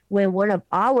know when one of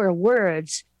our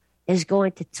words is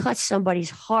going to touch somebody's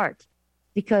heart,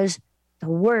 because the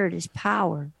word is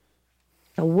power.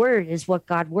 The word is what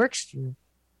God works through,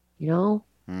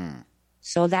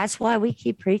 So that's why we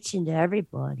keep preaching to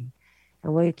everybody,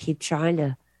 and we keep trying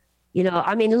to,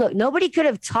 I mean, look, nobody could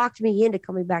have talked me into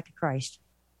coming back to Christ.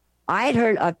 I had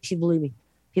heard, believe me,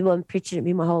 people have been preaching at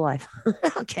me my whole life.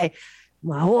 Okay.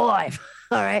 My whole life.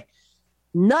 All right.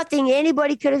 Nothing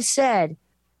anybody could have said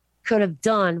could have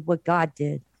done what God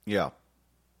did. Yeah.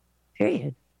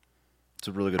 Period. It's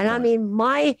a really good And point. I mean,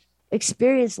 my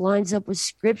experience lines up with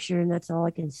scripture, and that's all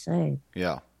I can say.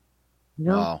 Yeah. You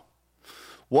know? Wow.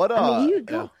 What? I mean, you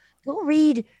go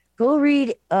read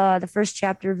the first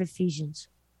chapter of Ephesians.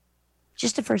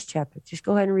 Just the first chapter. Just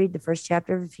go ahead and read the first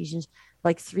chapter of Ephesians,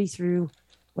 like 3 through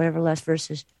whatever last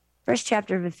verse is. First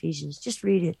chapter of Ephesians. Just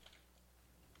read it.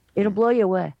 It'll blow you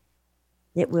away.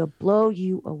 It will blow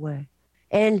you away.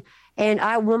 And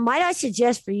might I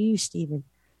suggest for you, Stephen,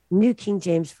 New King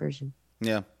James Version.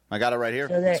 Yeah. I got it right here.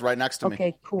 It's right next to me.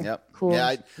 Okay, cool. Yep. Cool.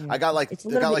 Yeah, I got like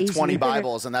 20 easier.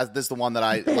 Bibles, and this is the one that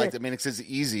I liked. I mean, it's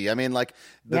easy. I mean, like,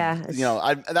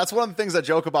 that's one of the things I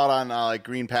joke about on like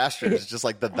Green Pastures. It's just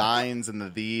like the thines and the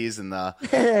these and the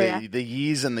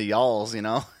yees and the y'alls. You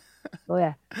know. Oh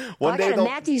yeah. One day I got a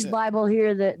Matthew's Bible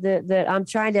here that I'm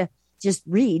trying to just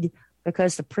read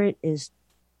because the print is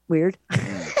weird.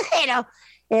 You know,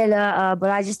 and but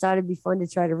I just thought it'd be fun to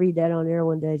try to read that on air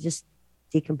one day. Just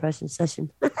decompression session.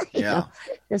 Yeah.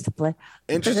 Just to play.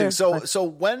 Interesting. So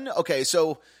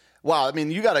wow, I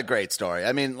mean, you got a great story.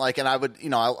 I mean, like, and I would,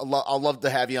 I'll love to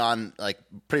have you on like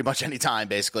pretty much any time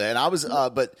basically. And I was,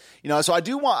 but so I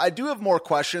do have more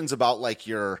questions about like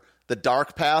the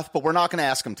dark path, but we're not going to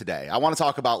ask them today. I want to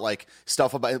talk about like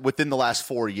stuff about within the last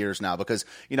 4 years now, because,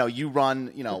 you run,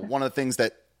 one of the things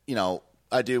that,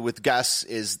 I do with guests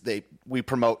is we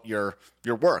promote your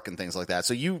work and things like that.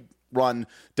 So you run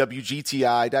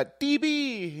WGTI.db,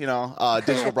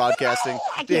 digital broadcasting.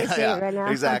 I can't say it right now.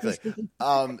 Exactly.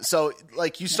 So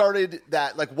like you started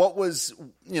that, like what was,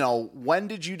 when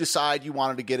did you decide you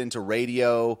wanted to get into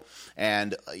radio?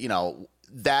 And,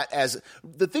 that as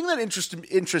the thing that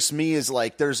interests me is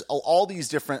like, there's all these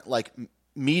different like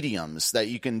mediums that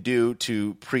you can do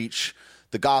to preach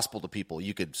the gospel to people.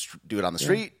 You could do it on the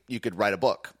street. You could write a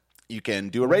book. You can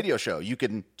do a radio show. You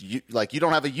don't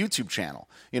have a YouTube channel,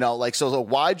 so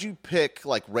why'd you pick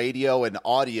like radio and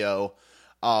audio?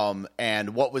 And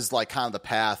what was like kind of the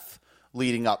path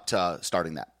leading up to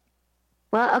starting that?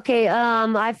 Well, okay.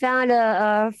 I found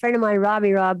a friend of mine, Rob,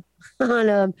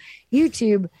 on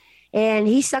YouTube, and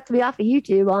he sucked me off of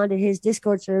YouTube onto his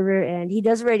Discord server, and he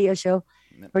does a radio show,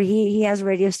 or he has a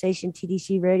radio station,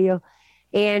 TDC Radio,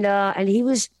 and he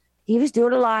was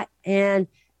doing a lot, and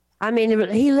I mean,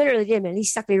 he literally did, man. He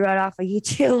sucked me right off of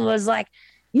YouTube and was like,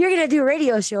 "You're gonna do a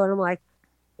radio show," and I'm like,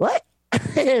 "What?"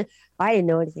 I didn't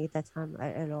know anything at that time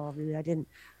at all. Really, I didn't.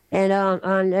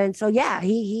 And so yeah,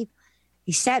 he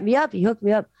set me up. He hooked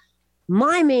me up.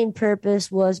 My main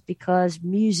purpose was because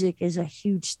music is a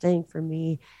huge thing for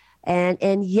me,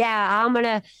 and yeah, I'm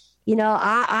gonna,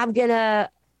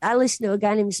 I listen to a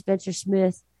guy named Spencer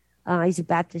Smith. He's a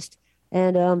Baptist,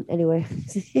 and anyway,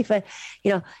 but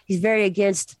he's very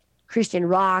against Christian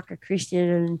rock or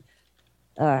Christian,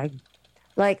 like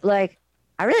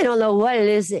I really don't know what it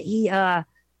is that he. I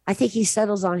think he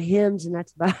settles on hymns, and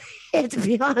that's about it, to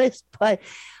be honest. But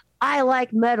I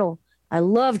like metal. I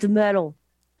loved metal,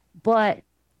 but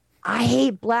I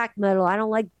hate black metal. I don't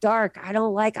like dark.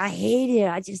 I hate it.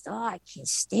 I can't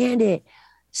stand it.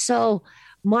 So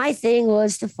my thing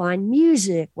was to find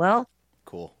music. Well,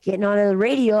 cool. Getting onto the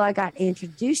radio, I got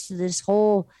introduced to this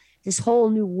whole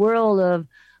new world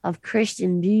of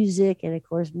Christian music. And of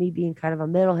course, me being kind of a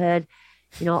metalhead,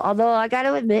 although I got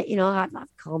to admit,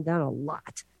 I've calmed down a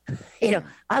lot.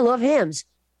 I love hymns.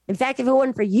 In fact, if it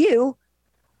wasn't for you,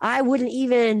 I wouldn't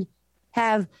even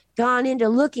have gone into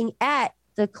looking at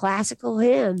the classical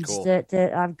hymns that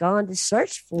I've gone to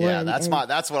search for. Yeah, that's what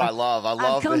I love. I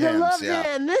love the hymns. I've come to love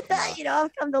them.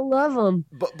 I've come to love them.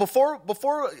 But before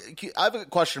I have a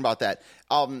question about that.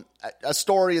 A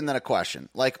story and then a question.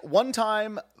 Like one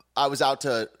time I was out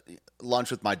to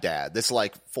lunch with my dad. This is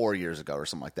like 4 years ago or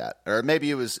something like that. Or maybe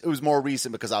it was more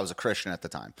recent because I was a Christian at the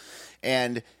time.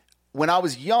 And when I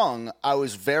was young, I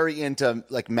was very into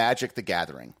like Magic the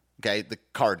Gathering. Okay, the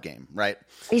card game, right?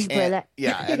 I used to play that.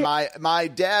 Yeah, and my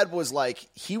dad was like,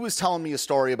 he was telling me a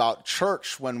story about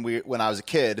church when I was a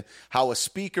kid, how a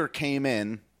speaker came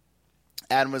in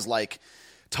and was like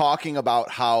talking about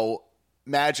how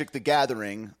Magic the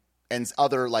Gathering and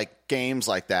other like games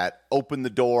like that open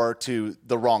the door to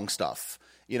the wrong stuff.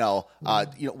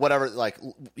 Whatever, like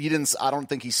he didn't, I don't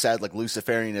think he said like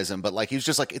Luciferianism, but like he was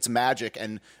just like, it's magic,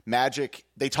 and magic,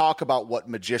 they talk about what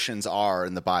magicians are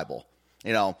in the Bible,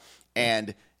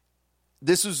 and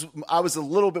I was a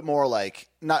little bit more like,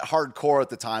 not hardcore at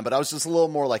the time, but I was just a little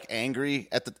more like angry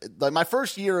at my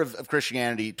first year of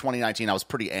Christianity, 2019, I was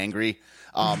pretty angry.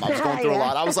 I was going through a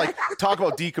lot. I was like, talk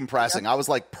about decompressing. I was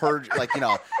like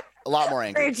A lot more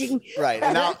angry. Right.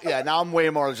 And now I'm way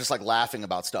more just like laughing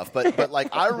about stuff. But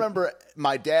like I remember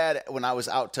my dad, when I was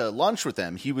out to lunch with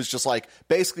him, he was just like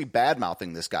basically bad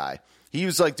mouthing this guy. He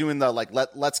was like doing the like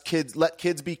let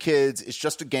kids be kids. It's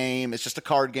just a game. It's just a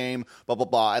card game. Blah blah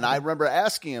blah. And I remember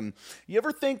asking him, "You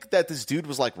ever think that this dude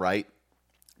was like right?"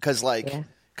 Because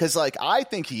I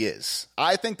think he is.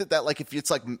 I think that like if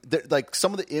it's like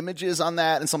some of the images on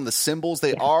that and some of the symbols,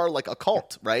 they are like a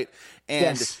cult, right?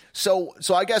 And so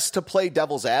I guess to play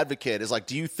devil's advocate is like,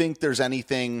 do you think there's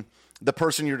anything? The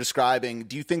person you're describing,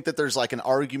 do you think that there's like an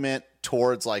argument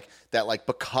towards like that, like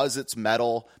because it's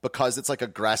metal, because it's like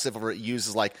aggressive, or it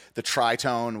uses like the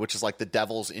tritone, which is like the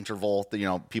devil's interval,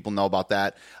 people know about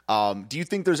that. Do you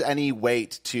think there's any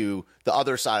weight to the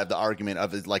other side of the argument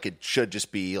of it, like it should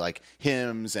just be like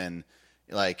hymns and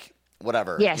like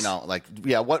whatever, yes. How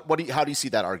do you see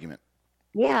that argument?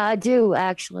 Yeah, I do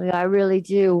actually. I really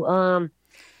do.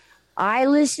 I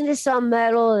listen to some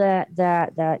metal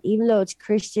that even though it's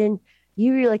Christian,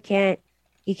 you can't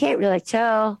really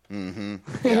tell,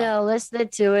 listening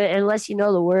to it unless you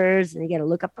know the words, and you got to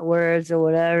look up the words or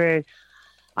whatever.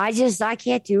 I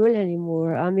can't do it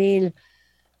anymore. I mean,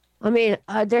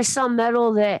 there's some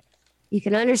metal that you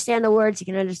can understand the words, you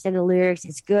can understand the lyrics.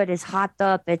 It's good. It's hot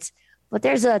up. But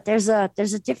there's a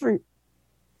different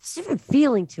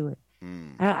feeling to it.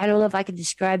 I don't know if I can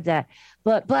describe that,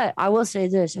 but I will say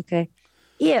this, okay?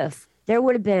 If there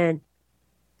would have been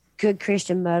good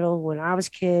Christian metal when I was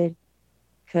a kid,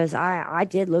 because I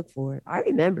did look for it. I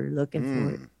remember looking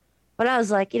for it. But I was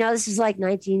like, this is like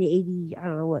 1980, I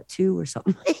don't know what, 2 or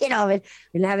something. We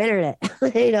didn't have internet. So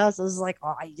it was like,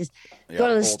 you just go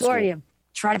to the store and you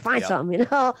try to find something,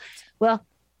 Well,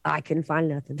 I couldn't find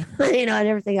nothing. And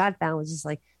everything I found was just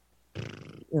like,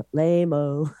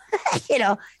 lame-o,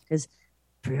 because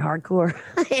pretty hardcore,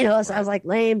 so I was like,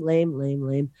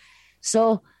 lame.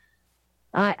 So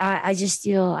I just,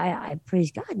 I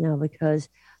praise God now, because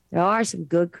there are some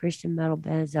good Christian metal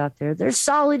bands out there. They're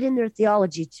solid in their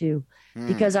theology too,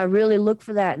 because I really look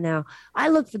for that now. I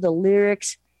look for the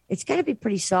lyrics. It's got to be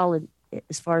pretty solid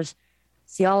as far as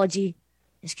theology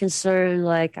is concerned.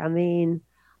 Like, I mean,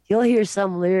 you'll hear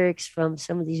some lyrics from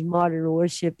some of these modern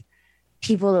worship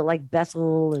people that like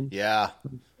Bethel and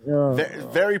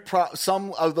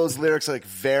some of those lyrics are like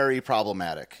very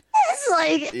problematic. It's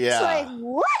like what? Yeah. I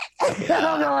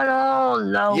don't know at all.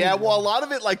 No. Yeah, well, a lot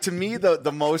of it, like to me,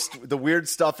 the weird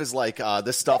stuff is like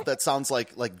the stuff that sounds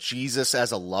like Jesus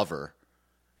as a lover.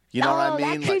 You know what I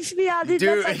mean? That creeps me out, dude.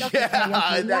 That's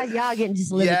like, y'all getting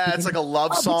just it's like a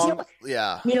love song.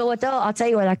 You know what though? I'll tell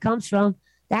you where that comes from.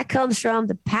 That comes from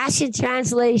the Passion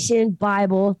Translation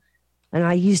Bible, and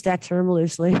I use that term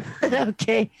loosely.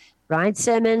 Okay, Brian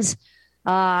Simmons.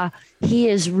 He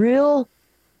is real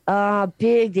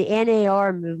big. The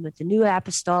NAR movement, the New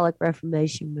Apostolic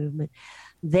Reformation movement.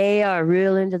 They are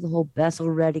real into the whole Bethel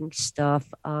Redding stuff.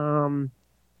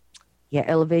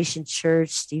 Elevation Church,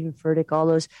 Stephen Furtick, all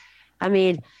those. I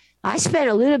mean, I spent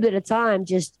a little bit of time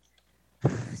just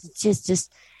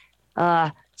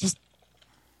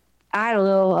I don't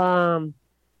know,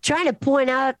 trying to point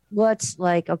out what's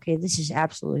like, okay, this is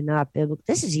absolutely not biblical.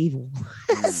 This is evil.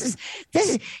 this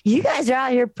is you guys are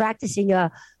out here practicing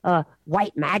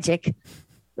white magic.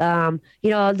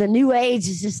 The New Age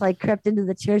is just like crept into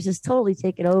the church, has totally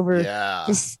taken over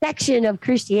this section of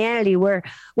Christianity where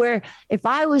if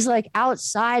I was like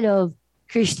outside of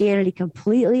Christianity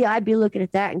completely, I'd be looking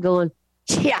at that and going,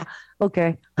 yeah,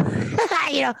 okay.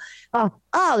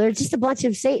 They're just a bunch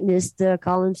of Satanists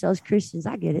call themselves Christians.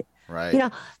 I get it. Right.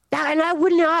 And I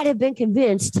would not have been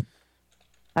convinced.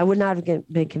 I would not have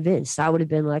been convinced. I would have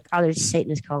been like, oh, there's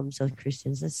Satanists calling themselves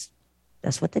Christians.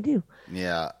 That's what they do.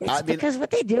 Yeah. Because what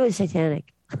they do is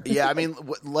satanic. Yeah. I mean,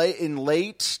 in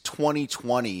late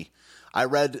 2020, I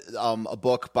read a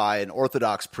book by an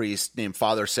Orthodox priest named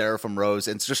Father Seraphim Rose,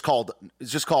 and it's just called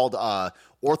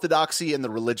Orthodoxy and the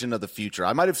Religion of the Future.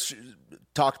 I might have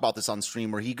talked about this on stream,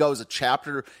 where he goes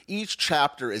each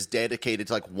chapter is dedicated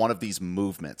to like one of these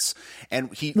movements,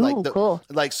 and he cool.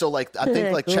 I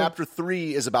think like cool. Chapter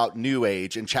 3 is about New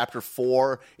Age and Chapter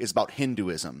 4 is about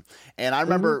Hinduism. And I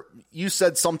remember you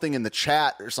said something in the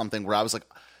chat or something where I was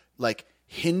like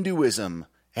Hinduism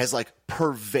has like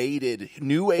pervaded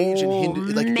New Age and Hindu,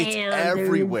 like it's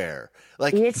everywhere.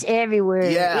 Like it's everywhere.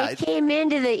 Yeah, it came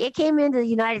into the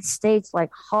United States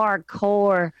like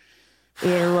hardcore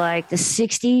in like the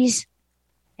 60s,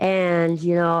 and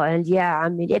I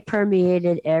mean it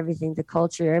permeated everything, the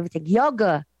culture, everything.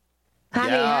 Yoga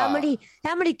I mean,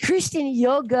 how many Christian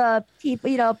yoga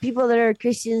people, people that are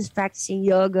Christians practicing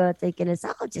yoga thinking it's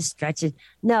just stretching.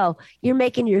 No, you're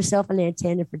making yourself an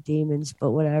antenna for demons,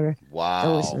 but whatever. Wow.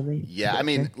 Don't listen to me. Yeah. I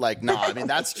mean,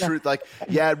 that's truth. Like,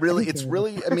 yeah, it's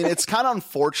really, I mean, it's kind of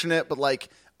unfortunate, but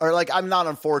I'm not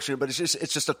unfortunate, but it's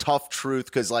just a tough truth.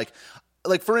 Cause like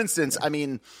for instance, I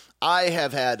mean, I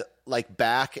have had like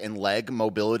back and leg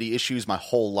mobility issues my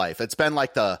whole life. It's been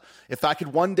like if I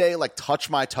could one day like touch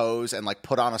my toes and like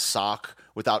put on a sock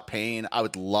without pain, I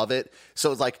would love it.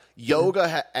 So it's like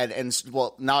yoga and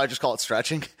well, now I just call it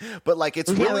stretching, but like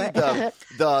it's really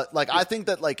the like I think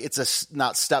that like it's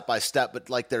not step by step, but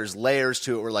like there's layers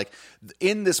to it. Where like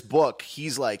in this book,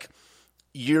 he's like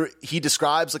he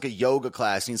describes like a yoga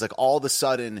class, and he's like all of a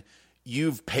sudden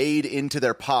you've paid into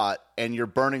their pot and you're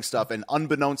burning stuff, and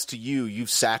unbeknownst to you,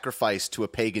 you've sacrificed to a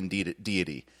pagan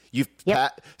deity. You've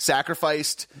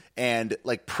sacrificed and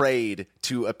like prayed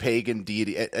to a pagan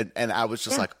deity. And I was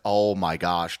just like, oh my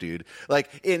gosh, dude.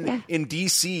 Like in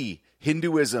DC,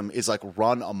 Hinduism is like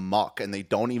run amok and they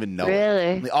don't even know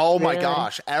it. Oh my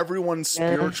gosh. Everyone's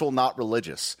spiritual, not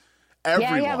religious.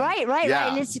 Everyone. Yeah, right.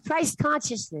 And it's Christ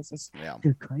consciousnness. It's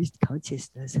the Christ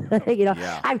consciousness.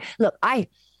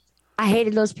 I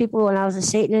hated those people when I was a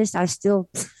Satanist. I still,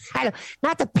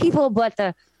 not the people, but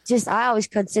I always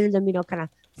considered them, kind of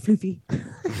floofy,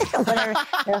 whatever.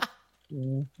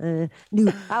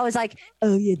 I was like,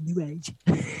 oh yeah, new age.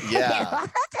 Yeah.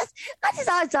 I just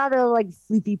always thought they were like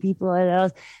floofy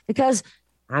people, because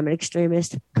I'm an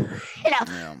extremist.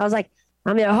 I was like,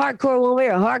 I'm either hardcore one way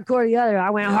or hardcore the other.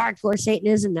 I went hardcore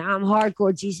Satanism. Now I'm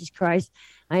hardcore Jesus Christ.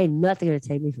 I ain't nothing gonna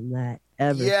take me from that.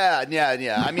 Ever. Yeah.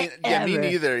 I mean, me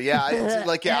neither. Yeah,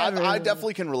 I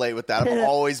definitely can relate with that. I've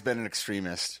always been an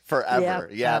extremist forever.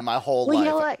 My whole life. You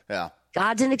know what? Yeah,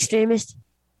 God's an extremist.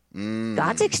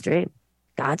 God's extreme.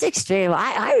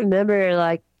 I remember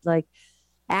like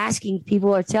asking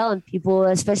people or telling people,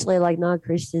 especially like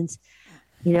non-Christians,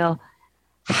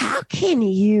 how can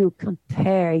you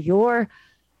compare your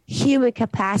human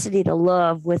capacity to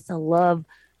love with the love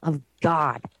of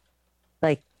God?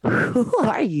 Like, who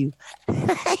are you?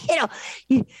 To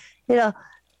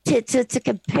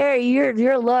compare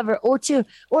your love or to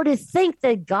think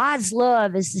that God's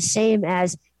love is the same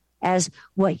as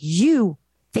what you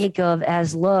think of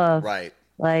as love. Right.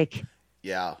 Like,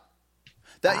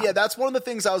 that's one of the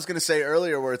things I was going to say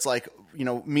earlier, where it's like,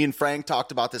 me and Frank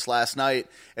talked about this last night,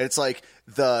 and it's like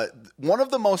one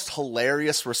of the most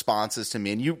hilarious responses to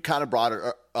me, and you kind of brought it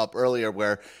up earlier,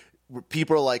 where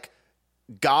people are like,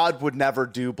 God would never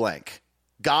do blank.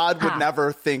 God would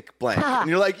never think blank. And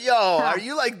you're like, yo, are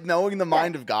you like knowing the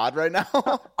mind of God right now?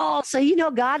 Oh, so you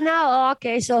know God now? Oh,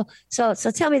 okay. So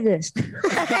tell me this.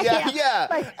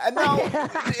 Yeah. And now,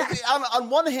 on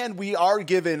one hand, we are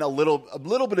given a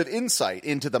little bit of insight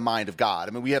into the mind of God.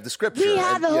 I mean, we have the scripture. We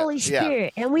have the Holy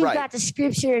Spirit, and we've got the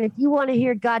scripture. And if you want to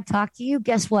hear God talk to you,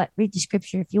 guess what? Read the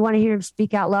scripture. If you want to hear him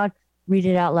speak out loud, read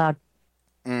it out loud.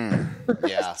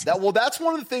 Yeah. That's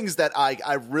one of the things that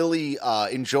I really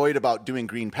enjoyed about doing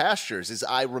Green Pastures is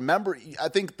I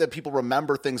think that people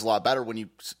remember things a lot better when you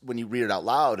read it out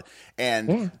loud.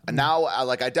 And now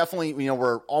I definitely,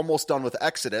 we're almost done with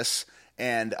Exodus,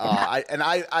 and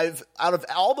I've out of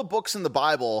all the books in the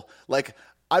Bible, like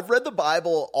I've read the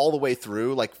Bible all the way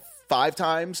through like 5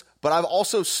 times, but I've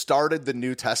also started the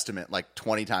New Testament like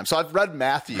 20 times. So I've read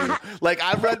Matthew.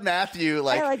 I've read Matthew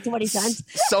like 20 times.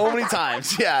 So many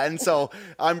times. Yeah. And so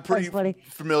I'm pretty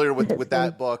familiar with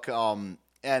that book.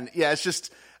 And yeah, it's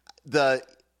just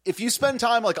if you spend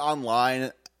time like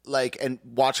online, like, and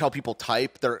watch how people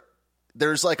type,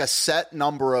 there's like a set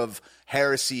number of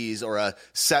heresies or a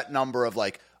set number of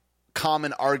like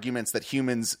common arguments that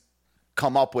humans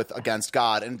come up with against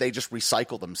God, and they just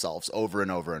recycle themselves over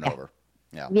and over and over.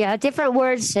 Yeah, different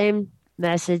words, same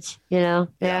message. I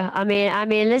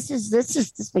mean, this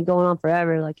has been going on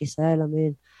forever, like you said. I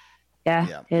mean,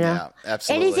 absolutely.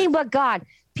 Anything but God.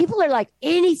 People are like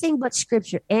anything but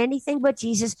Scripture, anything but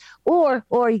Jesus, or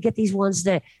you get these ones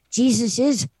that Jesus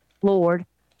is Lord,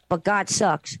 but God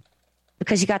sucks.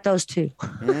 Because you got those two,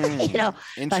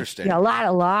 interesting. A lot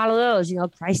of those,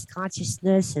 Christ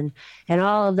consciousness and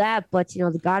all of that. But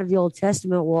the God of the Old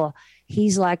Testament, well,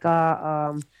 he's like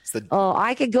I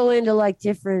could go into like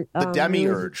different the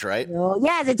demiurge, right?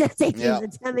 The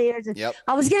demiurge. Yep.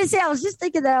 I was just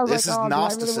thinking that. I was this like, is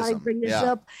Gnosticism. I really want to bring this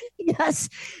up.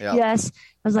 Yes.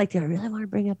 was like, do I really want to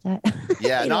bring up that?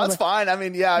 Yeah, no, it's fine. I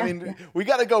mean, I mean, we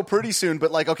got to go pretty soon,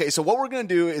 but like, okay, so what we're going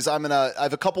to do is I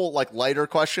have a couple like lighter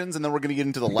questions, and then we're going to get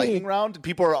into the lightning round.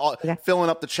 People are all filling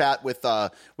up the chat with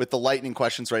the lightning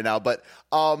questions right now, but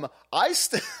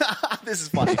this is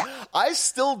funny. I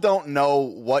still don't know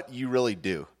what you really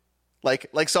do.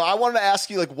 Like, so I wanted to ask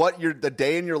you like what the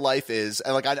day in your life is,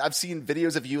 and like I've seen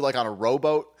videos of you like on a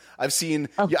rowboat. I've seen,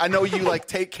 I know you like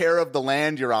take care of the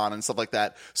land you're on and stuff like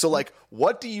that. So like,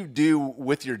 what do you do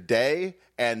with your day,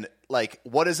 and like,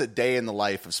 what is a day in the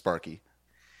life of Sparky?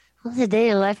 What's a day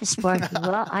in the life of Sparky?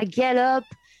 Well, I get up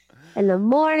in the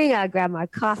morning, I grab my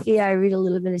coffee, I read a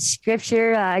little bit of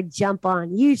scripture, I jump on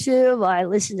YouTube, I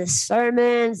listen to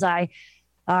sermons, I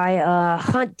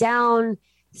hunt down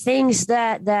things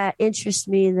that interest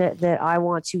me that I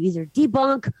want to either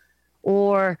debunk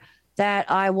or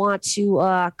that I want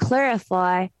to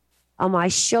clarify on my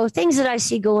show. Things that I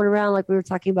see going around, like we were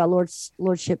talking about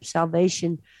lordship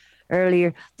salvation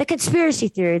earlier, the conspiracy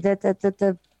theory,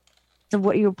 the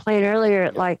what you were playing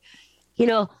earlier, like, you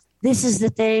know, this is the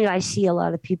thing I see a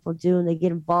lot of people do, and they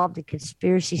get involved in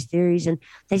conspiracy theories, and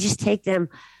they just take them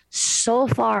so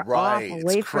far off,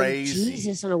 away from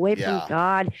Jesus and away from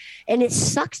God, and it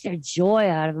sucks their joy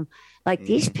out of them. Like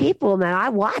these people, man, I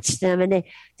watch them, and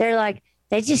they're like,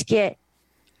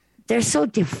 they're so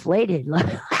deflated. Like,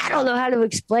 I don't know how to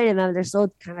explain it, man. They're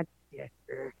so kind of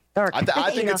dark.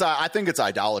 I think it's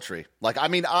idolatry. Like, I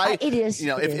mean, it is. You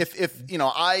know, if you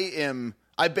know,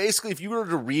 I basically, if you were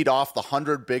to read off the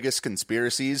 100 biggest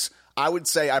conspiracies, I would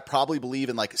say I probably believe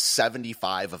in like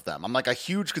 75 of them. I'm like a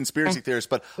huge conspiracy theorist,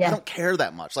 but I don't care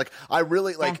that much. Like, I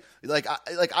really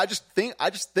I just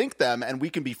think them, and we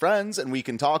can be friends and we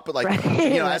can talk. But like,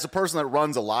 you know, as a person that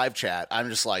runs a live chat, I'm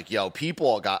just like, yo,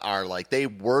 people are like, they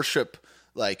worship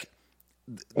like.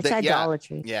 It's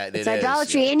idolatry. Yeah, it's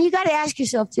idolatry. And you got to ask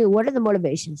yourself too, what are the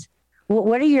motivations?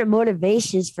 What are your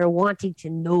motivations for wanting to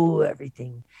know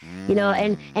everything? You know,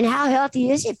 and how healthy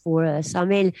is it for us? I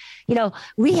mean, you know,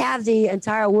 we have the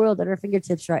entire world at our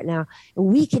fingertips right now, and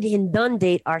we can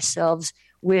inundate ourselves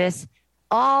with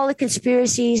all the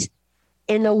conspiracies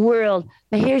in the world.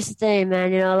 But here's the thing,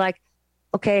 man, you know, like,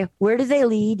 okay, where do they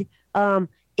lead?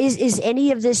 Is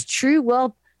any of this true?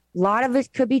 Well, a lot of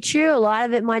it could be true. A lot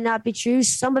of it might not be true.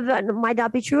 Some of it might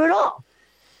not be true at all.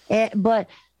 But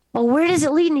where does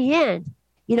it lead in the end?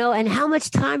 You know, and how much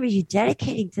time are you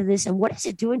dedicating to this? And what is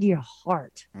it doing to your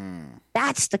heart?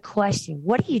 That's the question.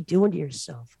 What are you doing to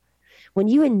yourself? When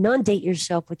you inundate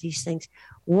yourself with these things,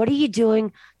 what are you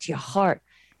doing to your heart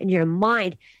and your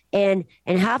mind? And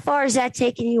how far is that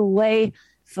taking you away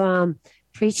from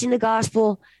preaching the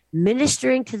gospel,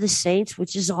 ministering to the saints,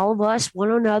 which is all of us, one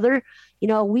another? You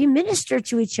know, we minister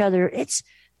to each other.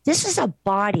 This is a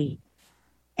body.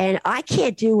 And I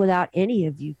can't do without any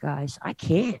of you guys. I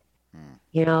can't,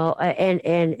 you know,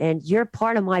 and you're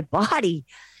part of my body,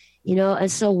 you know. And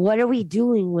so what are we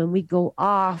doing when we go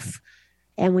off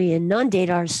and we inundate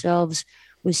ourselves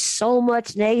with so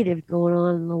much negative going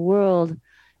on in the world?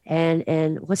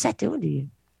 And what's that doing to you?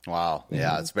 Wow.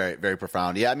 Yeah, it's very, very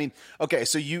profound. Yeah, I mean, okay,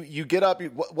 so you get up.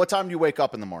 What time do you wake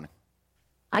up in the morning?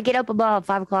 I get up about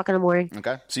 5 o'clock in the morning.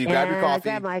 Okay. So you grab your coffee.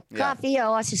 I grab my coffee. I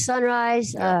watch the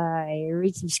sunrise. I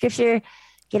read some scripture,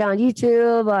 get on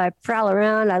YouTube. I prowl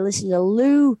around. I listen to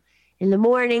Lou in the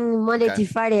morning, Monday through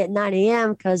Friday at 9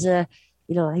 a.m. because, you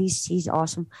know, he's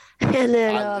awesome. And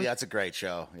then, it's a great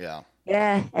show. Yeah.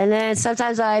 Yeah. And then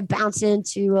sometimes I bounce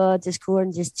into Discord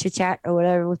and just chit chat or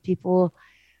whatever with people.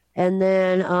 And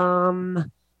then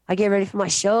I get ready for my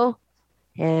show.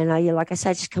 And I, like I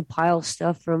said, just compile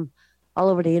stuff from all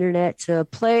over the internet to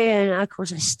play, and of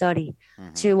course I study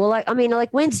too. Well,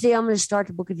 like Wednesday, I'm going to start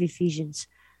the book of Ephesians,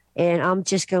 and I'm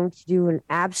just going to do an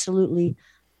absolutely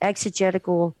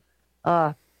exegetical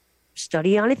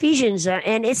study on Ephesians.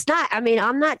 And it's not, I mean,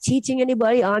 I'm not teaching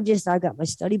anybody. I got my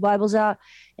study Bibles out,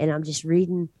 and I'm just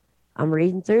reading. I'm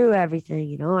reading through everything,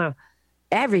 you know,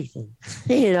 everything,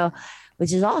 you know,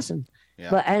 which is awesome. Yeah.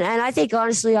 But and I think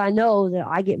honestly, I know that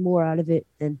I get more out of it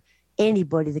than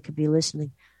anybody that could be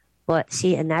listening. But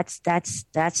see, and that's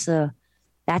a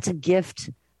gift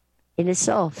in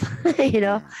itself, you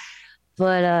know.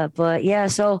 But yeah.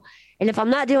 So, and if I'm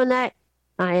not doing that,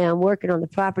 I am working on the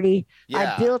property.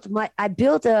 Yeah. I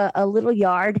built a little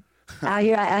yard out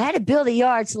here. I had to build a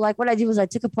yard. So like what I did was I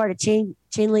took apart a chain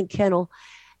link kennel,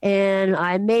 and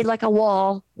I made like a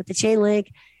wall with the chain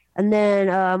link. And then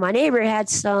my neighbor had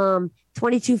some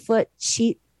 22 foot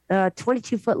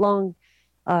long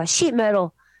sheet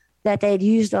metal that they had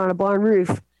used on a barn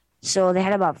roof. So they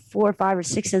had about 4 or 5 or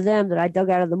 6 of them that I dug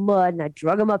out of the mud, and I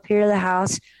drug them up here to the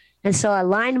house. And so I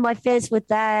lined my fence with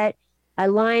that. I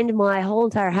lined my whole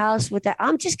entire house with that.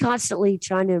 I'm just constantly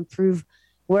trying to improve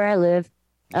where I live.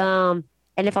 And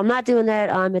if I'm not doing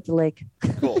that, I'm at the lake.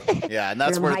 Cool. Yeah, and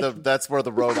that's where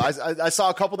the row. I saw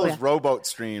a couple of those rowboat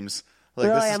streams. Like,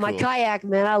 oh yeah, my kayak,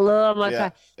 man. I love my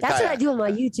kayak. That's kayak. what I do on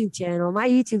my YouTube channel. My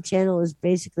YouTube channel is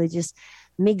basically just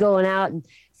me going out and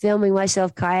filming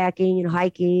myself kayaking and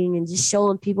hiking and just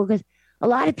showing people, because a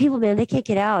lot of people, man, they can't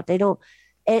get out. They don't.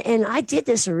 And I did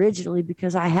this originally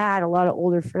because I had a lot of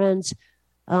older friends,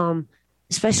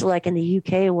 especially like in the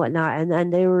UK and whatnot,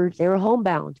 and they were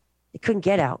homebound. They couldn't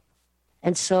get out,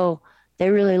 and so they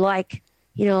really like,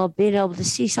 being able to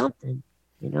see something,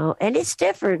 and it's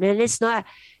different, and it's not.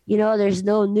 There's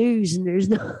no news and there's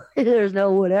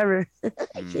no whatever,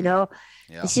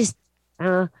 It's just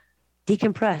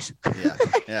decompress.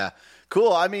 Yeah.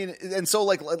 Cool. I mean, and so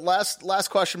like last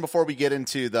question before we get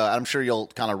into I'm sure you'll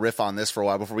kind of riff on this for a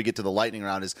while before we get to the lightning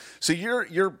round is, so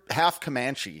you're half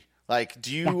Comanche. Like,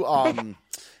 do you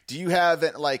have,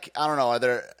 like, I don't know, are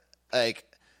there, like,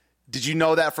 did you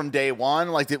know that from day one?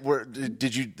 Like, were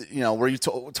you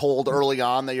told early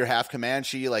on that you're half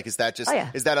Comanche? Like, is that just,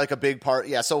 is that like a big part?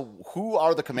 Yeah. So who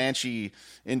are the Comanche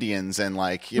Indians? And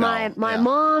like, my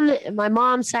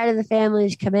mom's side of the family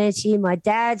is Comanche. My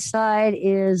dad's side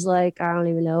is like, I don't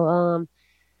even know.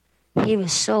 He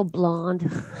was so blonde.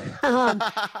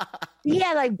 He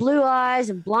had like blue eyes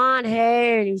and blonde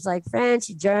hair, and he was like French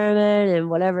and German and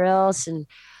whatever else.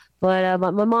 But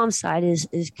my mom's side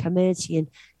is Comanche, and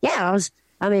yeah,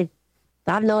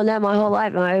 I've known that my whole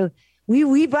life.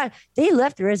 They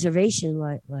left the reservation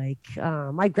like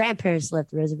my grandparents left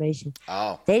the reservation.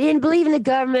 Oh, they didn't believe in the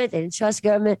government. They didn't trust the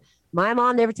government. My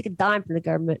mom never took a dime from the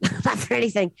government, not for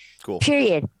anything. Cool.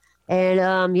 Period.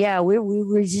 And we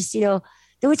were just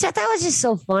which I thought was just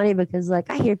so funny, because like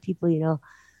I hear people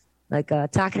like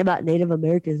talking about Native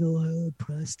Americans. Oh, I'm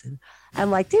oppressed, and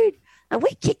I'm like, dude. And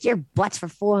we kicked your butts for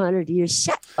 400 years.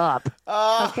 Shut up.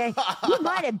 Okay. You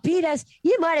might have beat us.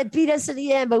 In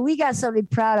the end, but we got somebody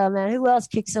proud of, man. Who else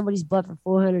kicked somebody's butt for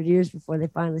 400 years before they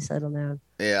finally settled down?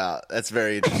 Yeah, that's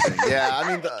very interesting. Yeah,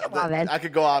 I mean, I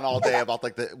could go on all day about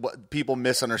like what people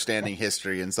misunderstanding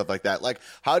history and stuff like that. Like,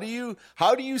 how do you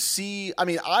see? I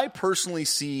mean, I personally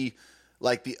see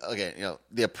like the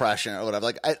oppression or whatever.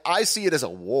 Like I see it as a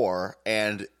war,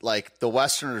 and like the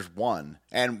Westerners won,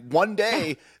 and one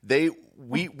day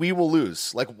we will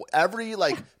lose. Like every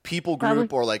like people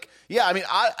group or like, yeah, I mean,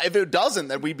 if it doesn't,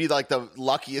 then we'd be like the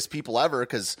luckiest people ever,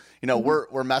 because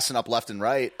we're messing up left and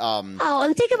right.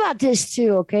 And think about this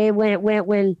too, okay?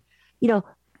 When the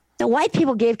white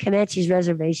people gave Comanches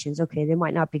reservations, okay, they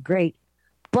might not be great,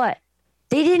 but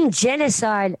they didn't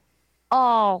genocide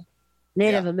all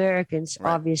Native Americans,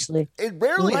 right. Obviously. It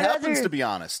rarely happens, to be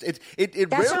honest. It That's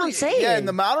rarely, what I'm saying. Yeah, in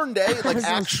the modern day, like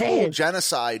actual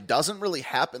genocide doesn't really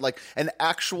happen. Like an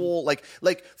actual, like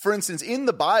for instance, in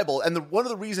the Bible, and one of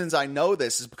the reasons I know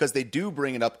this is because they do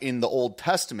bring it up in the Old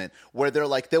Testament, where they're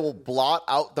like, they will blot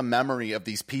out the memory of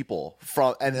these people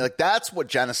and like that's what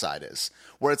genocide is,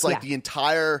 where it's like the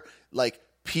entire like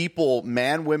people,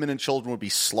 man, women, and children would be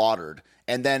slaughtered,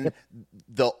 and then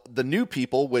the new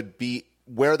people would be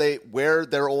where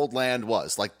their old land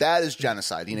was. Like that is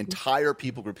genocide, an entire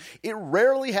people group. It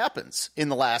rarely happens in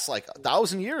the last like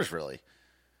 1,000 years, really.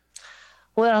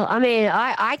 Well, I mean,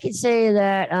 I could say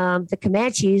that the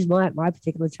Comanches, my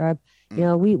particular tribe,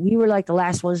 we were like the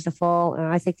last ones to fall, and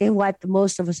I think they wiped the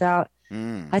most of us out.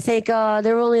 I think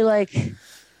there were only like,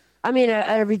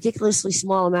 a ridiculously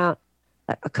small amount.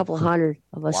 A couple hundred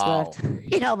of us left. By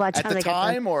the time at the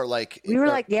time, or like we were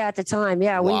like, at the time,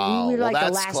 yeah, wow. we were like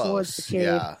the last ones to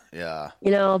carry. Yeah.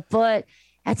 But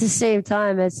at the same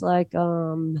time, it's like,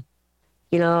 they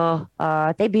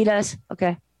beat us.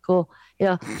 Okay, cool.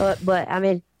 But I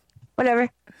mean, whatever.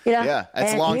 Yeah,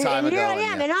 it's a long time ago. Here I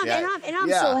am, and I'm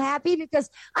so happy because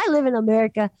I live in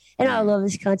America, and I love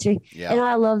this country, and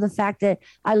I love the fact that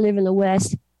I live in the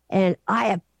West, and I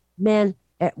have,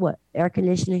 air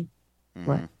conditioning.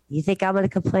 What, you think I'm going to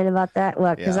complain about that?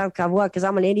 What? Because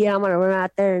I'm an Indian. I'm going to run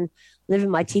out there and live in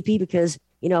my teepee because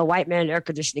white man air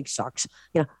conditioning sucks.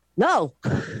 No.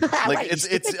 Like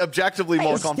it's objectively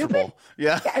more comfortable.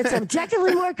 Yeah, it's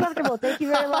objectively more comfortable. Thank you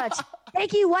very much.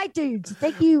 Thank you, white dudes.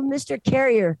 Thank you, Mr.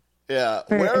 Carrier. Yeah,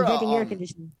 for inventing air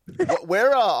conditioning.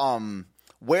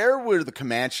 Where were the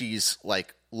Comanches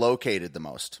like located the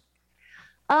most?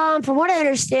 From what I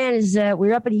understand is that we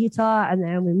were up in Utah, and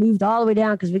then we moved all the way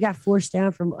down because we got forced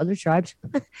down from other tribes,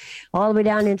 all the way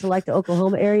down into like the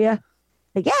Oklahoma area.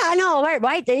 Like, yeah, I know,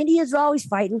 right? The Indians were always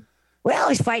fighting. We're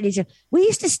always fighting each other. We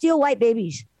used to steal white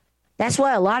babies. That's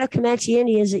why a lot of Comanche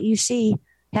Indians that you see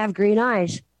have green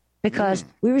eyes. because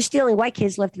we were stealing white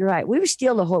kids left and right. We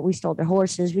stole their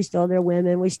horses, we stole their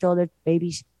women, we stole their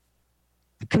babies.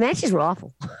 The Comanches were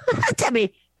awful. I mean,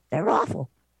 they were awful.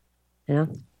 You know.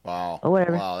 Wow. Or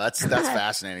whatever. Wow. That's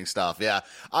fascinating stuff. Yeah.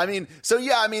 I mean,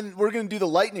 we're going to do the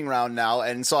lightning round now.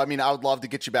 And so, I mean, I would love to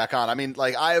get you back on. I mean,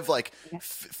 like I have like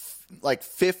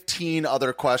 15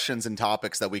 other questions and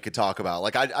topics that we could talk about.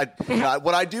 Like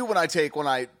what I do when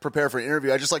I prepare for an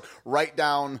interview, I just like write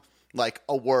down like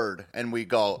a word and we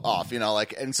go off,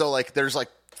 and so like, there's like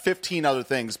 15 other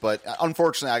things, but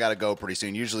unfortunately I got to go pretty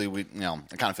soon. Usually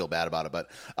I kind of feel bad about it, but,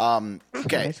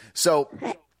 okay. So,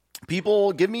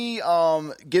 people, give me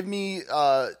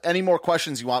any more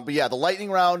questions you want. But yeah, the lightning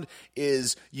round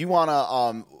is you want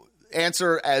to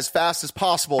answer as fast as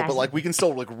possible, but like we can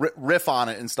still like riff on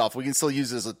it and stuff. We can still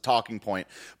use it as a talking point.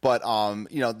 But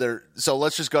so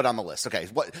let's just go down the list. Okay,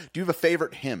 what do you have a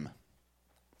favorite hymn?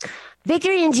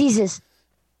 Victory in Jesus.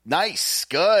 Nice,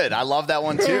 good. I love that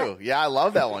one too. Yeah, I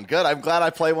love that one. Good. I'm glad I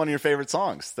play one of your favorite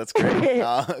songs. That's great.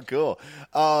 Cool.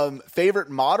 Favorite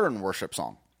modern worship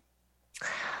song?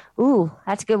 Ooh,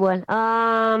 that's a good one.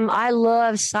 I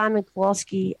love Simon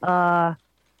Kowalski.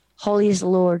 Holy is the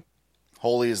Lord.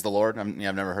 Holy is the Lord. I've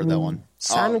never heard that one.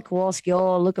 Simon Kowalski.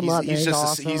 Oh, look him up. He's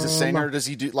awesome. He's a singer. Does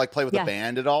he play with a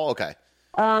band at all? Okay.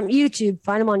 YouTube.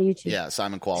 Find him on YouTube. Yeah,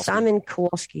 Simon Kowalski. Simon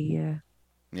Kowalski. Yeah.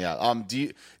 Yeah.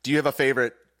 Do you have a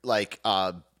favorite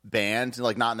band?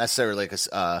 Like not necessarily like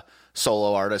a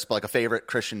solo artist, but like a favorite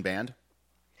Christian band?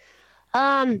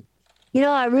 I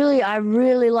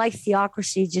really like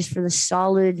Theocracy just for the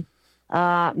solid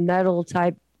metal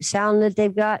type sound that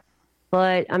they've got.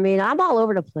 But I mean, I'm all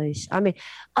over the place. I mean,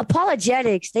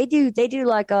 Apologetics, they do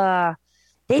like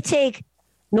they take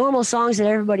normal songs that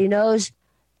everybody knows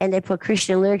and they put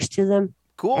Christian lyrics to them.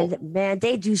 Cool. And man,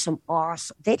 they do an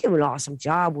awesome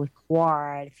job with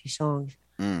quite a few songs.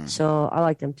 So I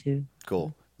like them too.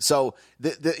 Cool. So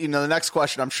the next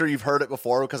question, I'm sure you've heard it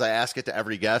before because I ask it to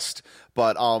every guest,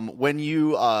 but when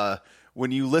you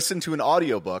listen to an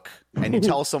audiobook and you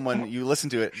tell someone you listen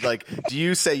to it, like, do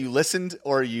you say you listened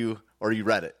or you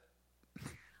read it?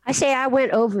 I say I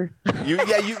went over.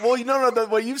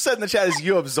 What you've said in the chat is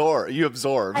you absorb.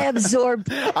 I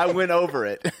absorbed. I went over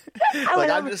it.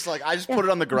 I just put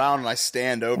it on the ground and I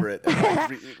stand over it. I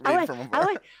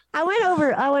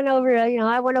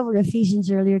went over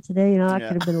Ephesians earlier today. I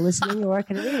could have been listening or I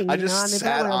could have reading. I just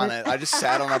sat on it. I just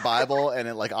sat on a Bible and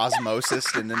it like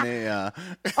osmosis into me.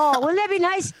 Oh, wouldn't that be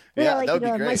nice? Yeah, that would be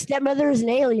great. My stepmother is an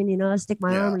alien. I stick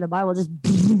my arm in the Bible, just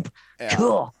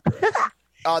cool.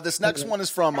 This next one is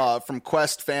from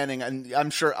Quest Fanning, and I'm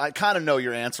sure I kind of know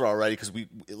your answer already because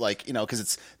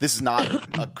this is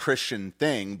not a Christian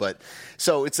thing, but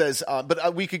so it says,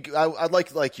 I'd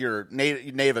like your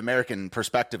Native American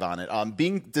perspective on it.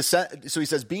 So he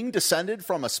says, being descended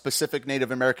from a specific Native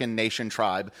American nation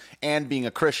tribe and being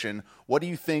a Christian, what do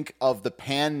you think of the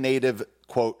pan-Native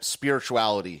quote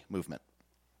spirituality movement?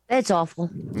 It's awful.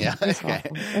 Yeah. It's Okay.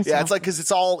 awful. It's like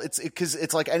because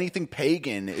it's like anything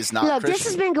pagan is not. Christian. This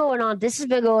has been going on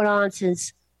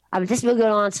since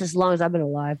as long as I've been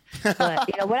alive.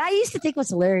 But what I used to think was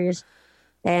hilarious,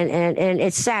 and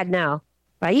it's sad now.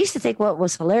 But I used to think what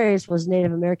was hilarious was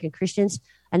Native American Christians,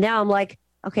 and now I'm like,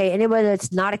 okay, anybody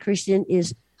that's not a Christian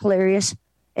is hilarious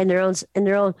in their own.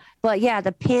 But yeah,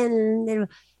 the pin.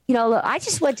 Look, I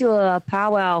just went to a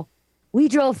powwow. We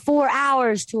drove 4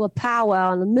 hours to a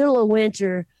powwow in the middle of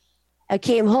winter. I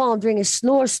came home during a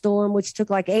snowstorm, which took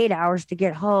like 8 hours to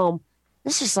get home.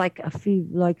 This is like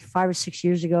 5 or 6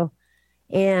 years ago.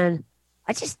 And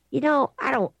I just, I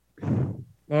don't,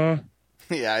 nah.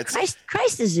 Yeah. It's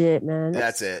Christ is it, man.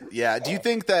 That's it. Yeah. Do you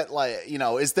think that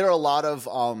is there a lot of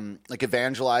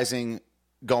evangelizing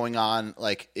going on,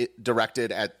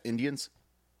 directed at Indians?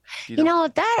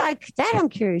 That I'm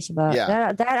curious about.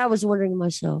 Yeah. That I was wondering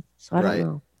myself. So I don't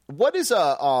know. What is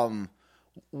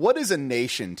a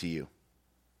nation to you?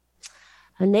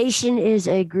 A nation is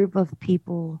a group of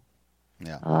people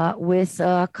with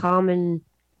common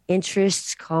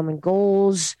interests, common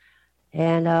goals,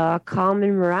 and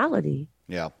common morality.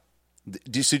 Yeah.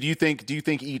 Do you think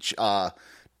each do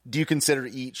you consider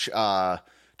each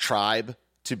tribe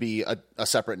to be a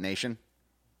separate nation?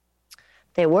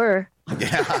 They were.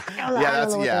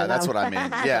 Yeah, that's what I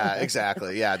mean. Yeah,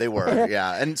 exactly. Yeah, they were.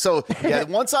 Yeah. And so,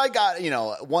 once I got,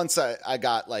 I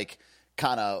got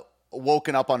kind of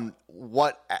woken up on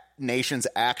what nations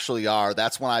actually are,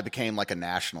 that's when I became like a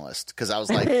nationalist because I was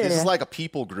like, this is like a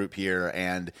people group here.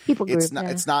 And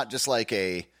it's not just like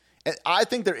I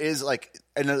think there is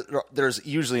there's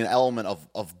usually an element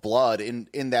of blood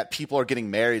in that people are getting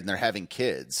married and they're having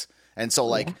kids. And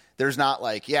so there's not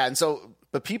and so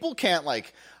But people can't,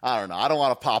 like, I don't know. I don't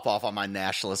want to pop off on my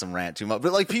nationalism rant too much.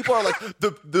 But like, people are like,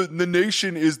 the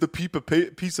nation is the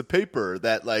piece of paper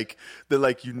that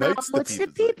unites the it's people.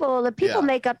 the people. The people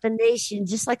make up the nation,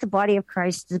 just like the body of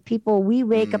Christ. The people, we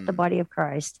make up the body of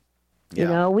Christ. You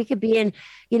know, we could be in.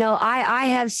 You know, I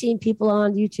have seen people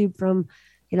on YouTube from,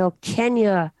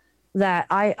 Kenya that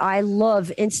I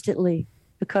love instantly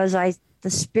because the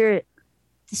spirit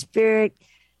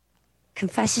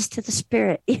confesses to the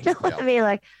spirit. You know what I mean?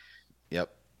 Like,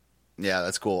 yep. Yeah,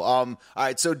 that's cool. All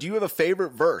right. So do you have a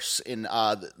favorite verse in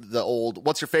the old,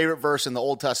 what's your favorite verse in the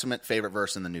Old Testament, favorite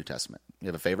verse in the New Testament? You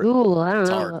have a favorite? Ooh, I don't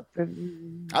know. Hard.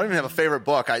 I don't even have a favorite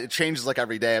book. It changes like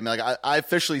every day. I mean, like I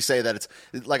officially say that it's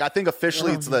like, I think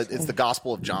officially it's the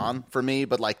Gospel of John for me,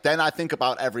 but like, then I think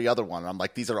about every other one and I'm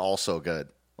like, these are all so good.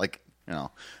 Like,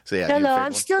 so yeah. No,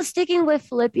 I'm still sticking with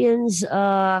Philippians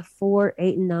 4,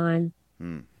 8, and 9.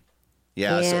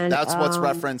 Yeah, and, so that's what's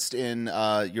referenced in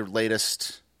your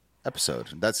latest episode.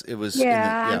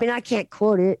 I mean, I can't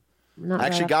quote it. I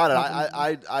actually got it.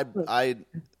 I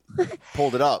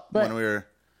pulled it up when we were.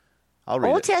 I'll read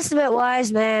Old it. Testament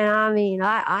wise, man. I mean,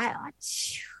 I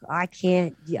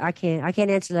can't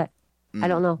answer that. I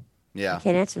don't know. Yeah, I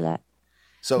can't answer that.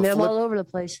 So I'm all over the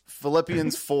place.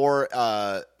 Philippians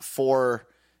 4,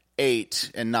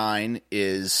 8 and 9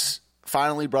 is.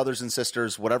 Finally, brothers and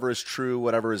sisters, whatever is true,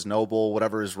 whatever is noble,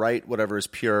 whatever is right, whatever is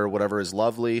pure, whatever is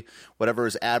lovely, whatever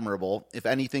is admirable, if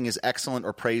anything is excellent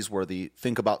or praiseworthy,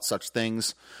 think about such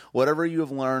things. Whatever you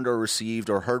have learned or received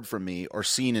or heard from me or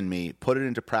seen in me, put it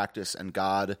into practice, and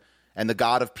the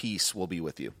God of peace will be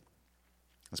with you.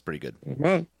 That's pretty good.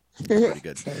 Amen. That's pretty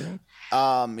good.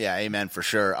 Yeah, amen for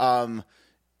sure.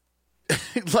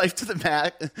 Life to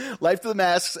the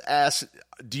Mask asks,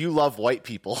 do you love white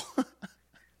people?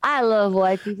 I love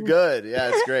white people. Good. Yeah,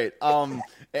 it's great.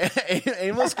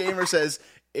 Aimless Gamer says,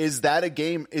 is that a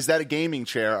gaming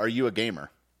chair? Are you a gamer?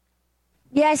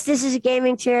 Yes, this is a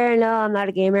gaming chair. No, I'm not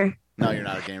a gamer. No, you're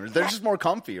not a gamer. They're just more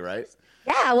comfy, right?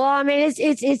 Yeah, well, I mean,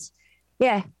 it's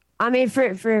yeah. I mean,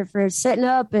 for setting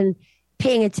up and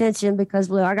paying attention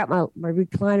because I got my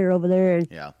recliner over there and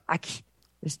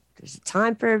there's a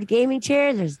time for a gaming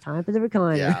chair. There's a time for the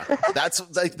recliner. Yeah,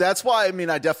 that's why. I mean,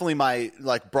 I definitely my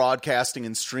broadcasting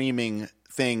and streaming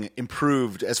thing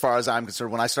improved as far as I'm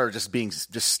concerned when I started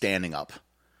just standing up,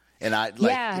 and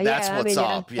that's what's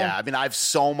up. Yeah, I mean, I have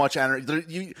so much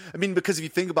energy. Because if you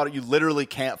think about it, you literally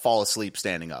can't fall asleep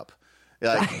standing up.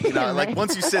 Like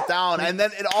once you sit down, and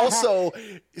then it also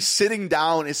sitting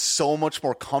down is so much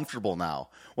more comfortable now.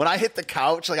 When I hit the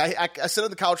couch, like I sit on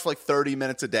the couch for like 30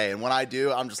 minutes a day, and when I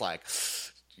do, I'm just like,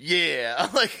 yeah.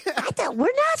 Like we're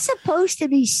not supposed to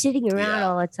be sitting around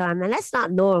all the time, and that's not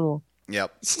normal.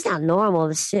 Yep, it's just not normal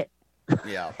to sit.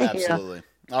 Yeah, absolutely.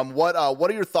 What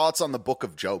are your thoughts on the Book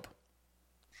of Job?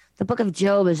 The Book of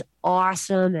Job is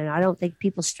awesome, and I don't think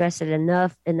people stress it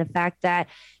enough. And the fact that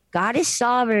God is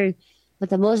sovereign, but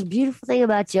the most beautiful thing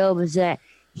about Job is that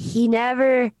he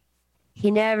never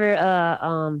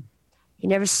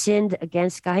sinned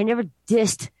against God. He never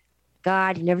dissed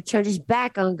God. He never turned his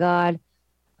back on God.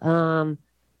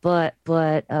 But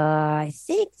I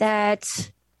think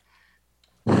that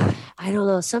I don't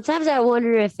know. Sometimes I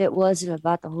wonder if it wasn't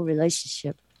about the whole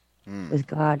relationship with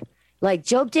God. Like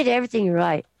Job did everything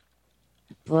right,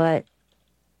 but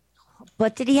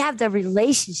did he have the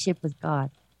relationship with God?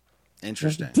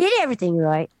 Interesting. He did everything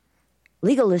right,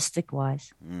 legalistic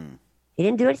wise. He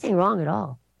didn't do anything wrong at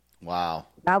all. Wow.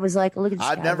 I was like, look at this.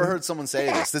 I've never heard someone say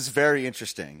this. This is very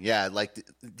interesting. Yeah. Like,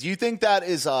 do you think that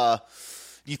is,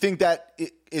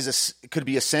 could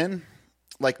be a sin?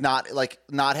 Like not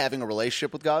having a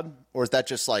relationship with God? Or is that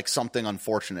just like something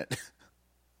unfortunate?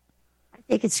 I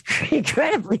think it's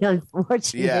incredibly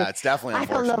unfortunate. Yeah, it's definitely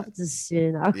unfortunate. I don't know if it's a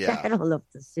sin. I don't know if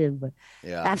it's a sin, but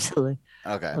absolutely.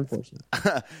 Okay. Unfortunate.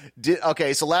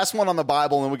 Okay, so last one on the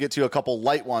Bible, and then we'll get to a couple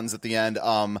light ones at the end.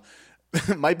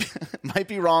 Might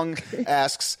be wrong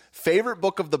asks, favorite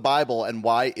book of the Bible and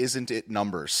why isn't it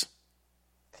Numbers?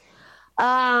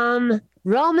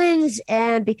 Romans,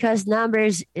 and because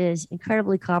Numbers is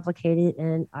incredibly complicated,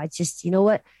 and I just, you know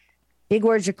what? Big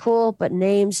words are cool, but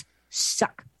names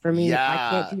suck for me.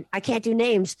 Yeah. I can't do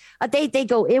names. They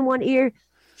go in one ear,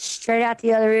 straight out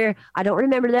the other ear. I don't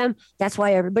remember them. That's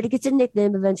why everybody gets a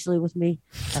nickname eventually with me.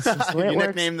 That's just the way it works.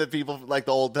 Nickname the people like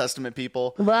the Old Testament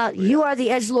people. Well, you are the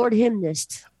Edgelord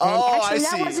hymnist. Oh, actually, I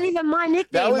see. That wasn't even my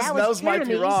nickname. That was might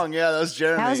be wrong. Yeah, that was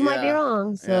Jeremy. That might be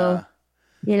wrong. So,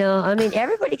 I mean,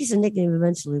 everybody gets a nickname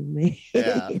eventually with me.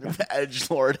 Yeah,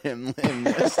 Edgelord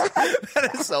hymnist.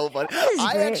 That is so funny.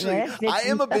 I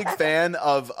am a big fan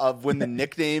of when the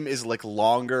nickname is like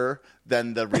longer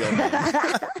than the real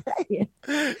name.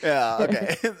 Yeah,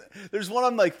 okay. There's one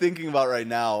I'm like thinking about right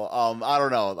now. I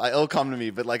don't know. It'll come to me,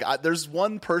 but like there's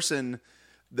one person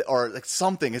or like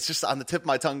something. It's just on the tip of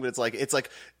my tongue, but it's like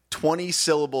 20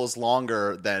 syllables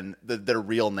longer than their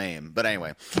real name. But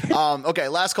anyway, okay.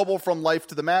 Last couple from Life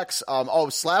to the Max.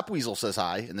 Slap Weasel says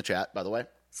hi in the chat, by the way.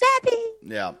 Slappy.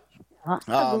 Yeah.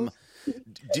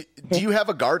 Do you have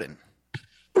a garden?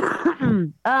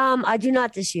 I do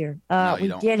not this year. No,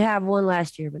 we did have one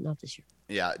last year, but not this year.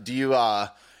 Yeah. Do you?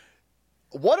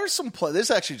 What are some? This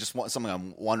is actually just something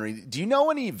I'm wondering. Do you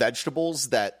know any vegetables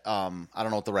that I don't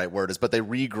know what the right word is, but they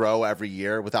regrow every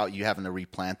year without you having to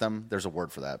replant them? There's a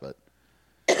word for that, but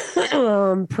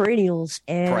perennials,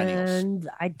 and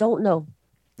I don't know.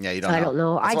 Yeah, you don't. I don't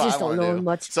know. That's I just don't know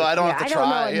much. So I don't have to try.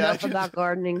 I don't know enough about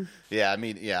gardening. Yeah, I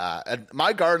mean, yeah. And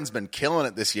my garden's been killing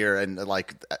it this year, and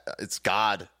like, it's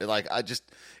God. Like,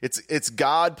 it's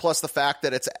God plus the fact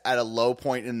that it's at a low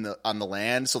point on the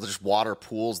land, so there's water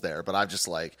pools there. But I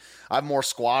have more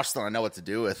squash than I know what to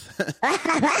do with.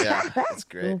 Yeah, that's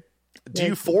great. Do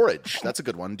you forage? That's a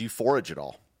good one. Do you forage at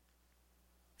all?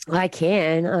 I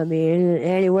can. I mean,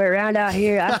 anywhere around out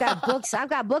here, I've got books. I've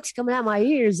got books coming out my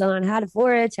ears on how to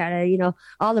forage, how to,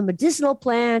 all the medicinal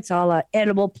plants, all the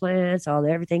edible plants, all the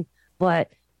everything.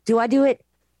 But do I do it?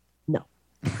 No.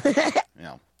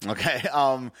 Yeah. Okay.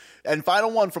 And final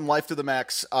one from Life to the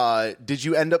Max. Did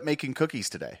you end up making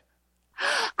cookies today?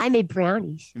 I made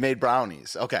brownies. You made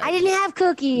brownies. Okay. I didn't have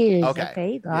cookies.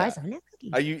 Okay, guys. Yeah. I didn't have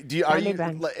cookies. Are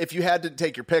you? If you had to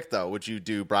take your pick, though, would you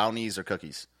do brownies or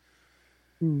cookies?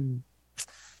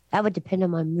 That would depend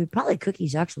on my mood. Probably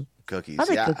cookies, actually. Cookies.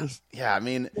 Probably cookies. Yeah, I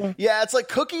mean, yeah, it's like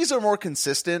cookies are more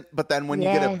consistent, but then when you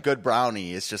get a good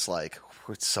brownie, it's just like,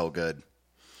 it's so good.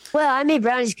 Well, I made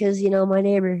brownies because, my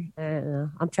neighbor,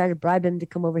 I'm trying to bribe him to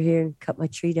come over here and cut my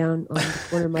tree down on the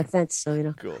corner of my fence.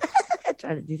 So, Cool.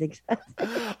 Trying to do things.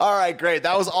 All right, great.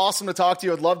 That was awesome to talk to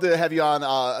you. I'd love to have you on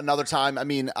another time. I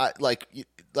mean, I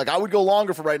would go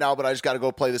longer for right now, but I just got to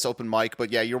go play this open mic.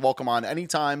 But yeah, you're welcome on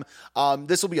anytime.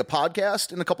 This will be a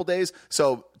podcast in a couple days.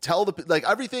 So tell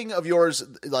everything of yours,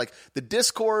 like the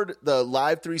Discord, the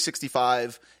Live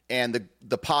 365, and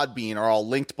the Podbean are all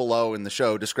linked below in the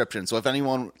show description. So if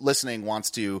anyone listening wants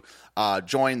to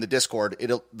join the Discord,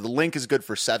 the link is good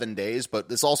for 7 days, but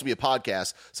this will also be a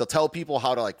podcast. So tell people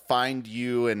how to find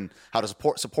you and how to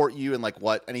support you and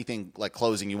anything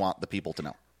closing you want the people to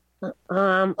know.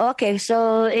 Okay,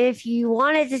 so if you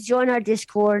wanted to join our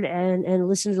Discord and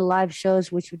listen to the live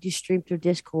shows, which we do stream through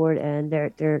Discord, and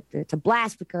it's a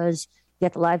blast because you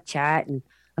got the live chat, and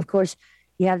of course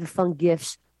you have the fun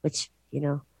gifts, which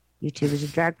YouTube is a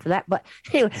drag for that. But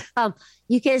anyway,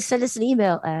 you can send us an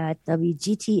email at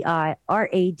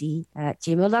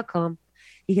wgtirad@gmail.com.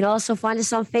 You can also find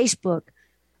us on Facebook.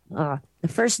 The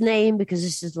first name, because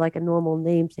this is like a normal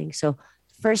name thing. So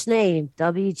first name,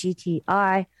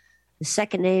 WGTI. The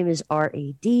second name is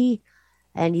RAD,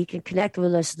 and you can connect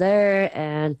with us there,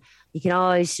 and you can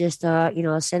always just,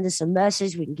 send us a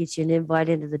message. We can get you an invite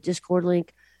into the Discord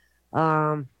link.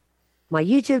 My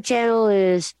YouTube channel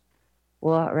is,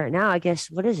 right now, I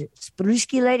guess, what is it?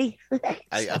 Spruski Lady?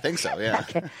 I think so, yeah.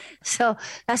 Okay. So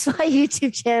that's my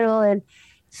YouTube channel, and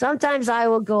sometimes I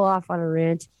will go off on a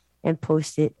rant and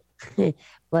post it.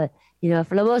 But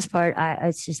for the most part,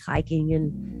 it's just hiking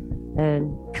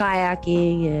and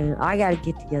kayaking, and I got to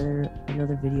get together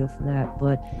another video for that.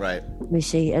 But right, let me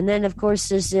see. And then, of course,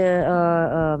 there's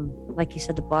like you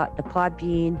said, the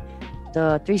Podbean,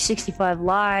 the 365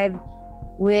 Live,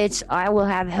 which I will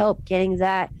have help getting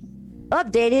that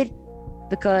updated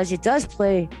because it does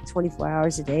play 24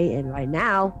 hours a day. And right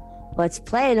now, what's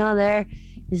playing on there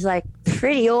is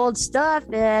pretty old stuff,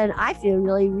 and I feel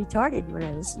really retarded when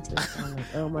I listen to it. I'm like,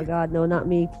 oh my God, no, not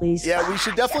me, please. Yeah, we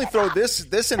should definitely throw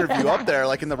this interview up there,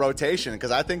 in the rotation,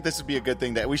 because I think this would be a good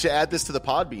thing. That we should add this to the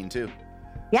Podbean too.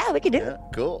 Yeah, we can do it.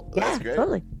 Cool. Yeah, that's great.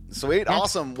 Totally. Sweet,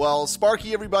 awesome. Well,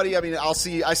 Sparky, everybody. I mean, I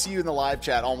see you in the live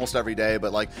chat almost every day,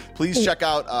 but please check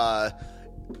out.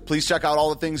 Please check out all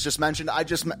the things just mentioned. I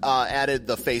just added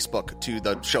the Facebook to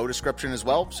the show description as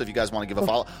well. So if you guys want to give a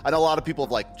follow, I know a lot of people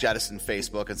have jettisoned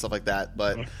Facebook and stuff like that,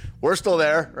 but we're still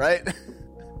there, right?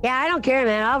 Yeah, I don't care,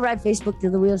 man. I'll ride Facebook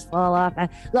till the wheels fall off.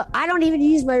 Look, I don't even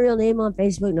use my real name on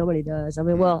Facebook. Nobody does. I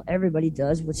mean, well, everybody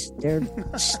does, which they're...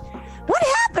 What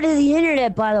happened to the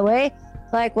internet, by the way?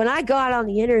 When I got on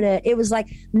the internet, it was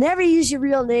never use your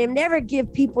real name, never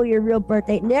give people your real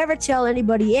birthday, never tell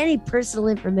anybody any personal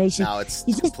information. No, it's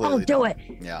you just don't do it.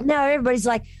 Yeah. Now everybody's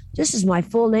like, this is my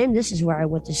full name. This is where I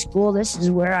went to school. This is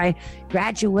where I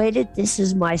graduated. This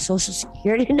is my social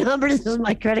security number. This is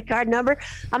my credit card number.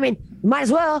 I mean, might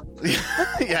as well.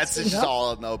 Yeah, it's just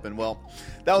all in the open. Well,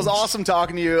 that was awesome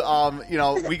talking to you.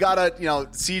 We gotta,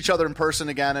 see each other in person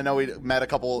again. I know we met a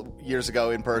couple years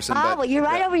ago in person. Well, you're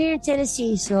right over here in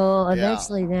Tennessee, so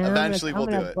eventually, we'll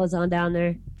do it. Buzz on down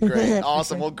there. Great,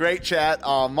 awesome. Well, great chat.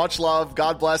 Much love.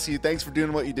 God bless you. Thanks for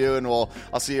doing what you do, and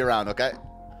I'll see you around. Okay.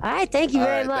 All right. Thank you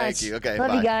very much. Thank you. Okay. Love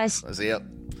bye. you guys. See you.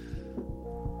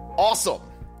 Awesome.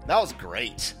 That was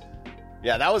great.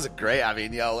 Yeah, that was great. I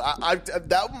mean,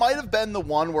 that might have been the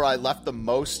one where I left the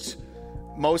most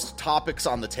topics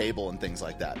on the table and things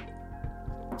like that.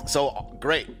 So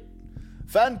great.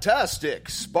 Fantastic.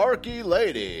 Sparky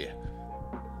lady.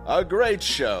 A great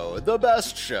show. The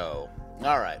best show.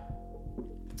 All right.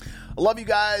 I love you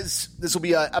guys. This will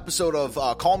be an episode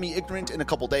of Call Me Ignorant in a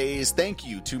couple days. Thank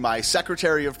you to my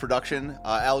secretary of production,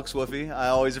 Alex Woofy. I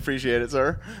always appreciate it,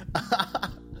 sir.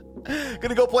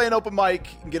 Gonna go play an open mic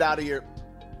and get out of here.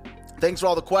 Thanks for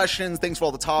all the questions. Thanks for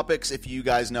all the topics. If you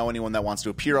guys know anyone that wants to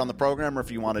appear on the program, or if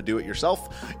you want to do it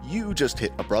yourself, you just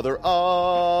hit a brother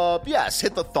up. Yes,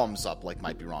 hit the thumbs up, like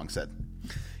Might Be Wrong said.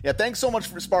 Yeah, thanks so much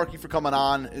for Sparky for coming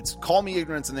on. It's Call Me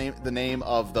Ignorance, the name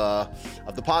of the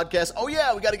podcast. Oh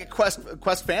yeah, we got to get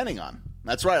Quest Fanning on.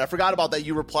 That's right. I forgot about that.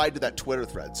 You replied to that Twitter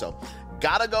thread. So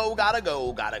gotta go.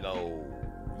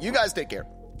 You guys take care.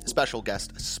 Special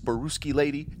guest Sparuski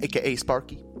Lady, aka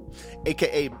Sparky,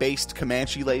 aka Based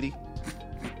Comanche Lady.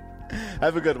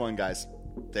 Have a good one, guys.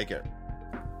 Take care.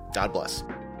 God bless.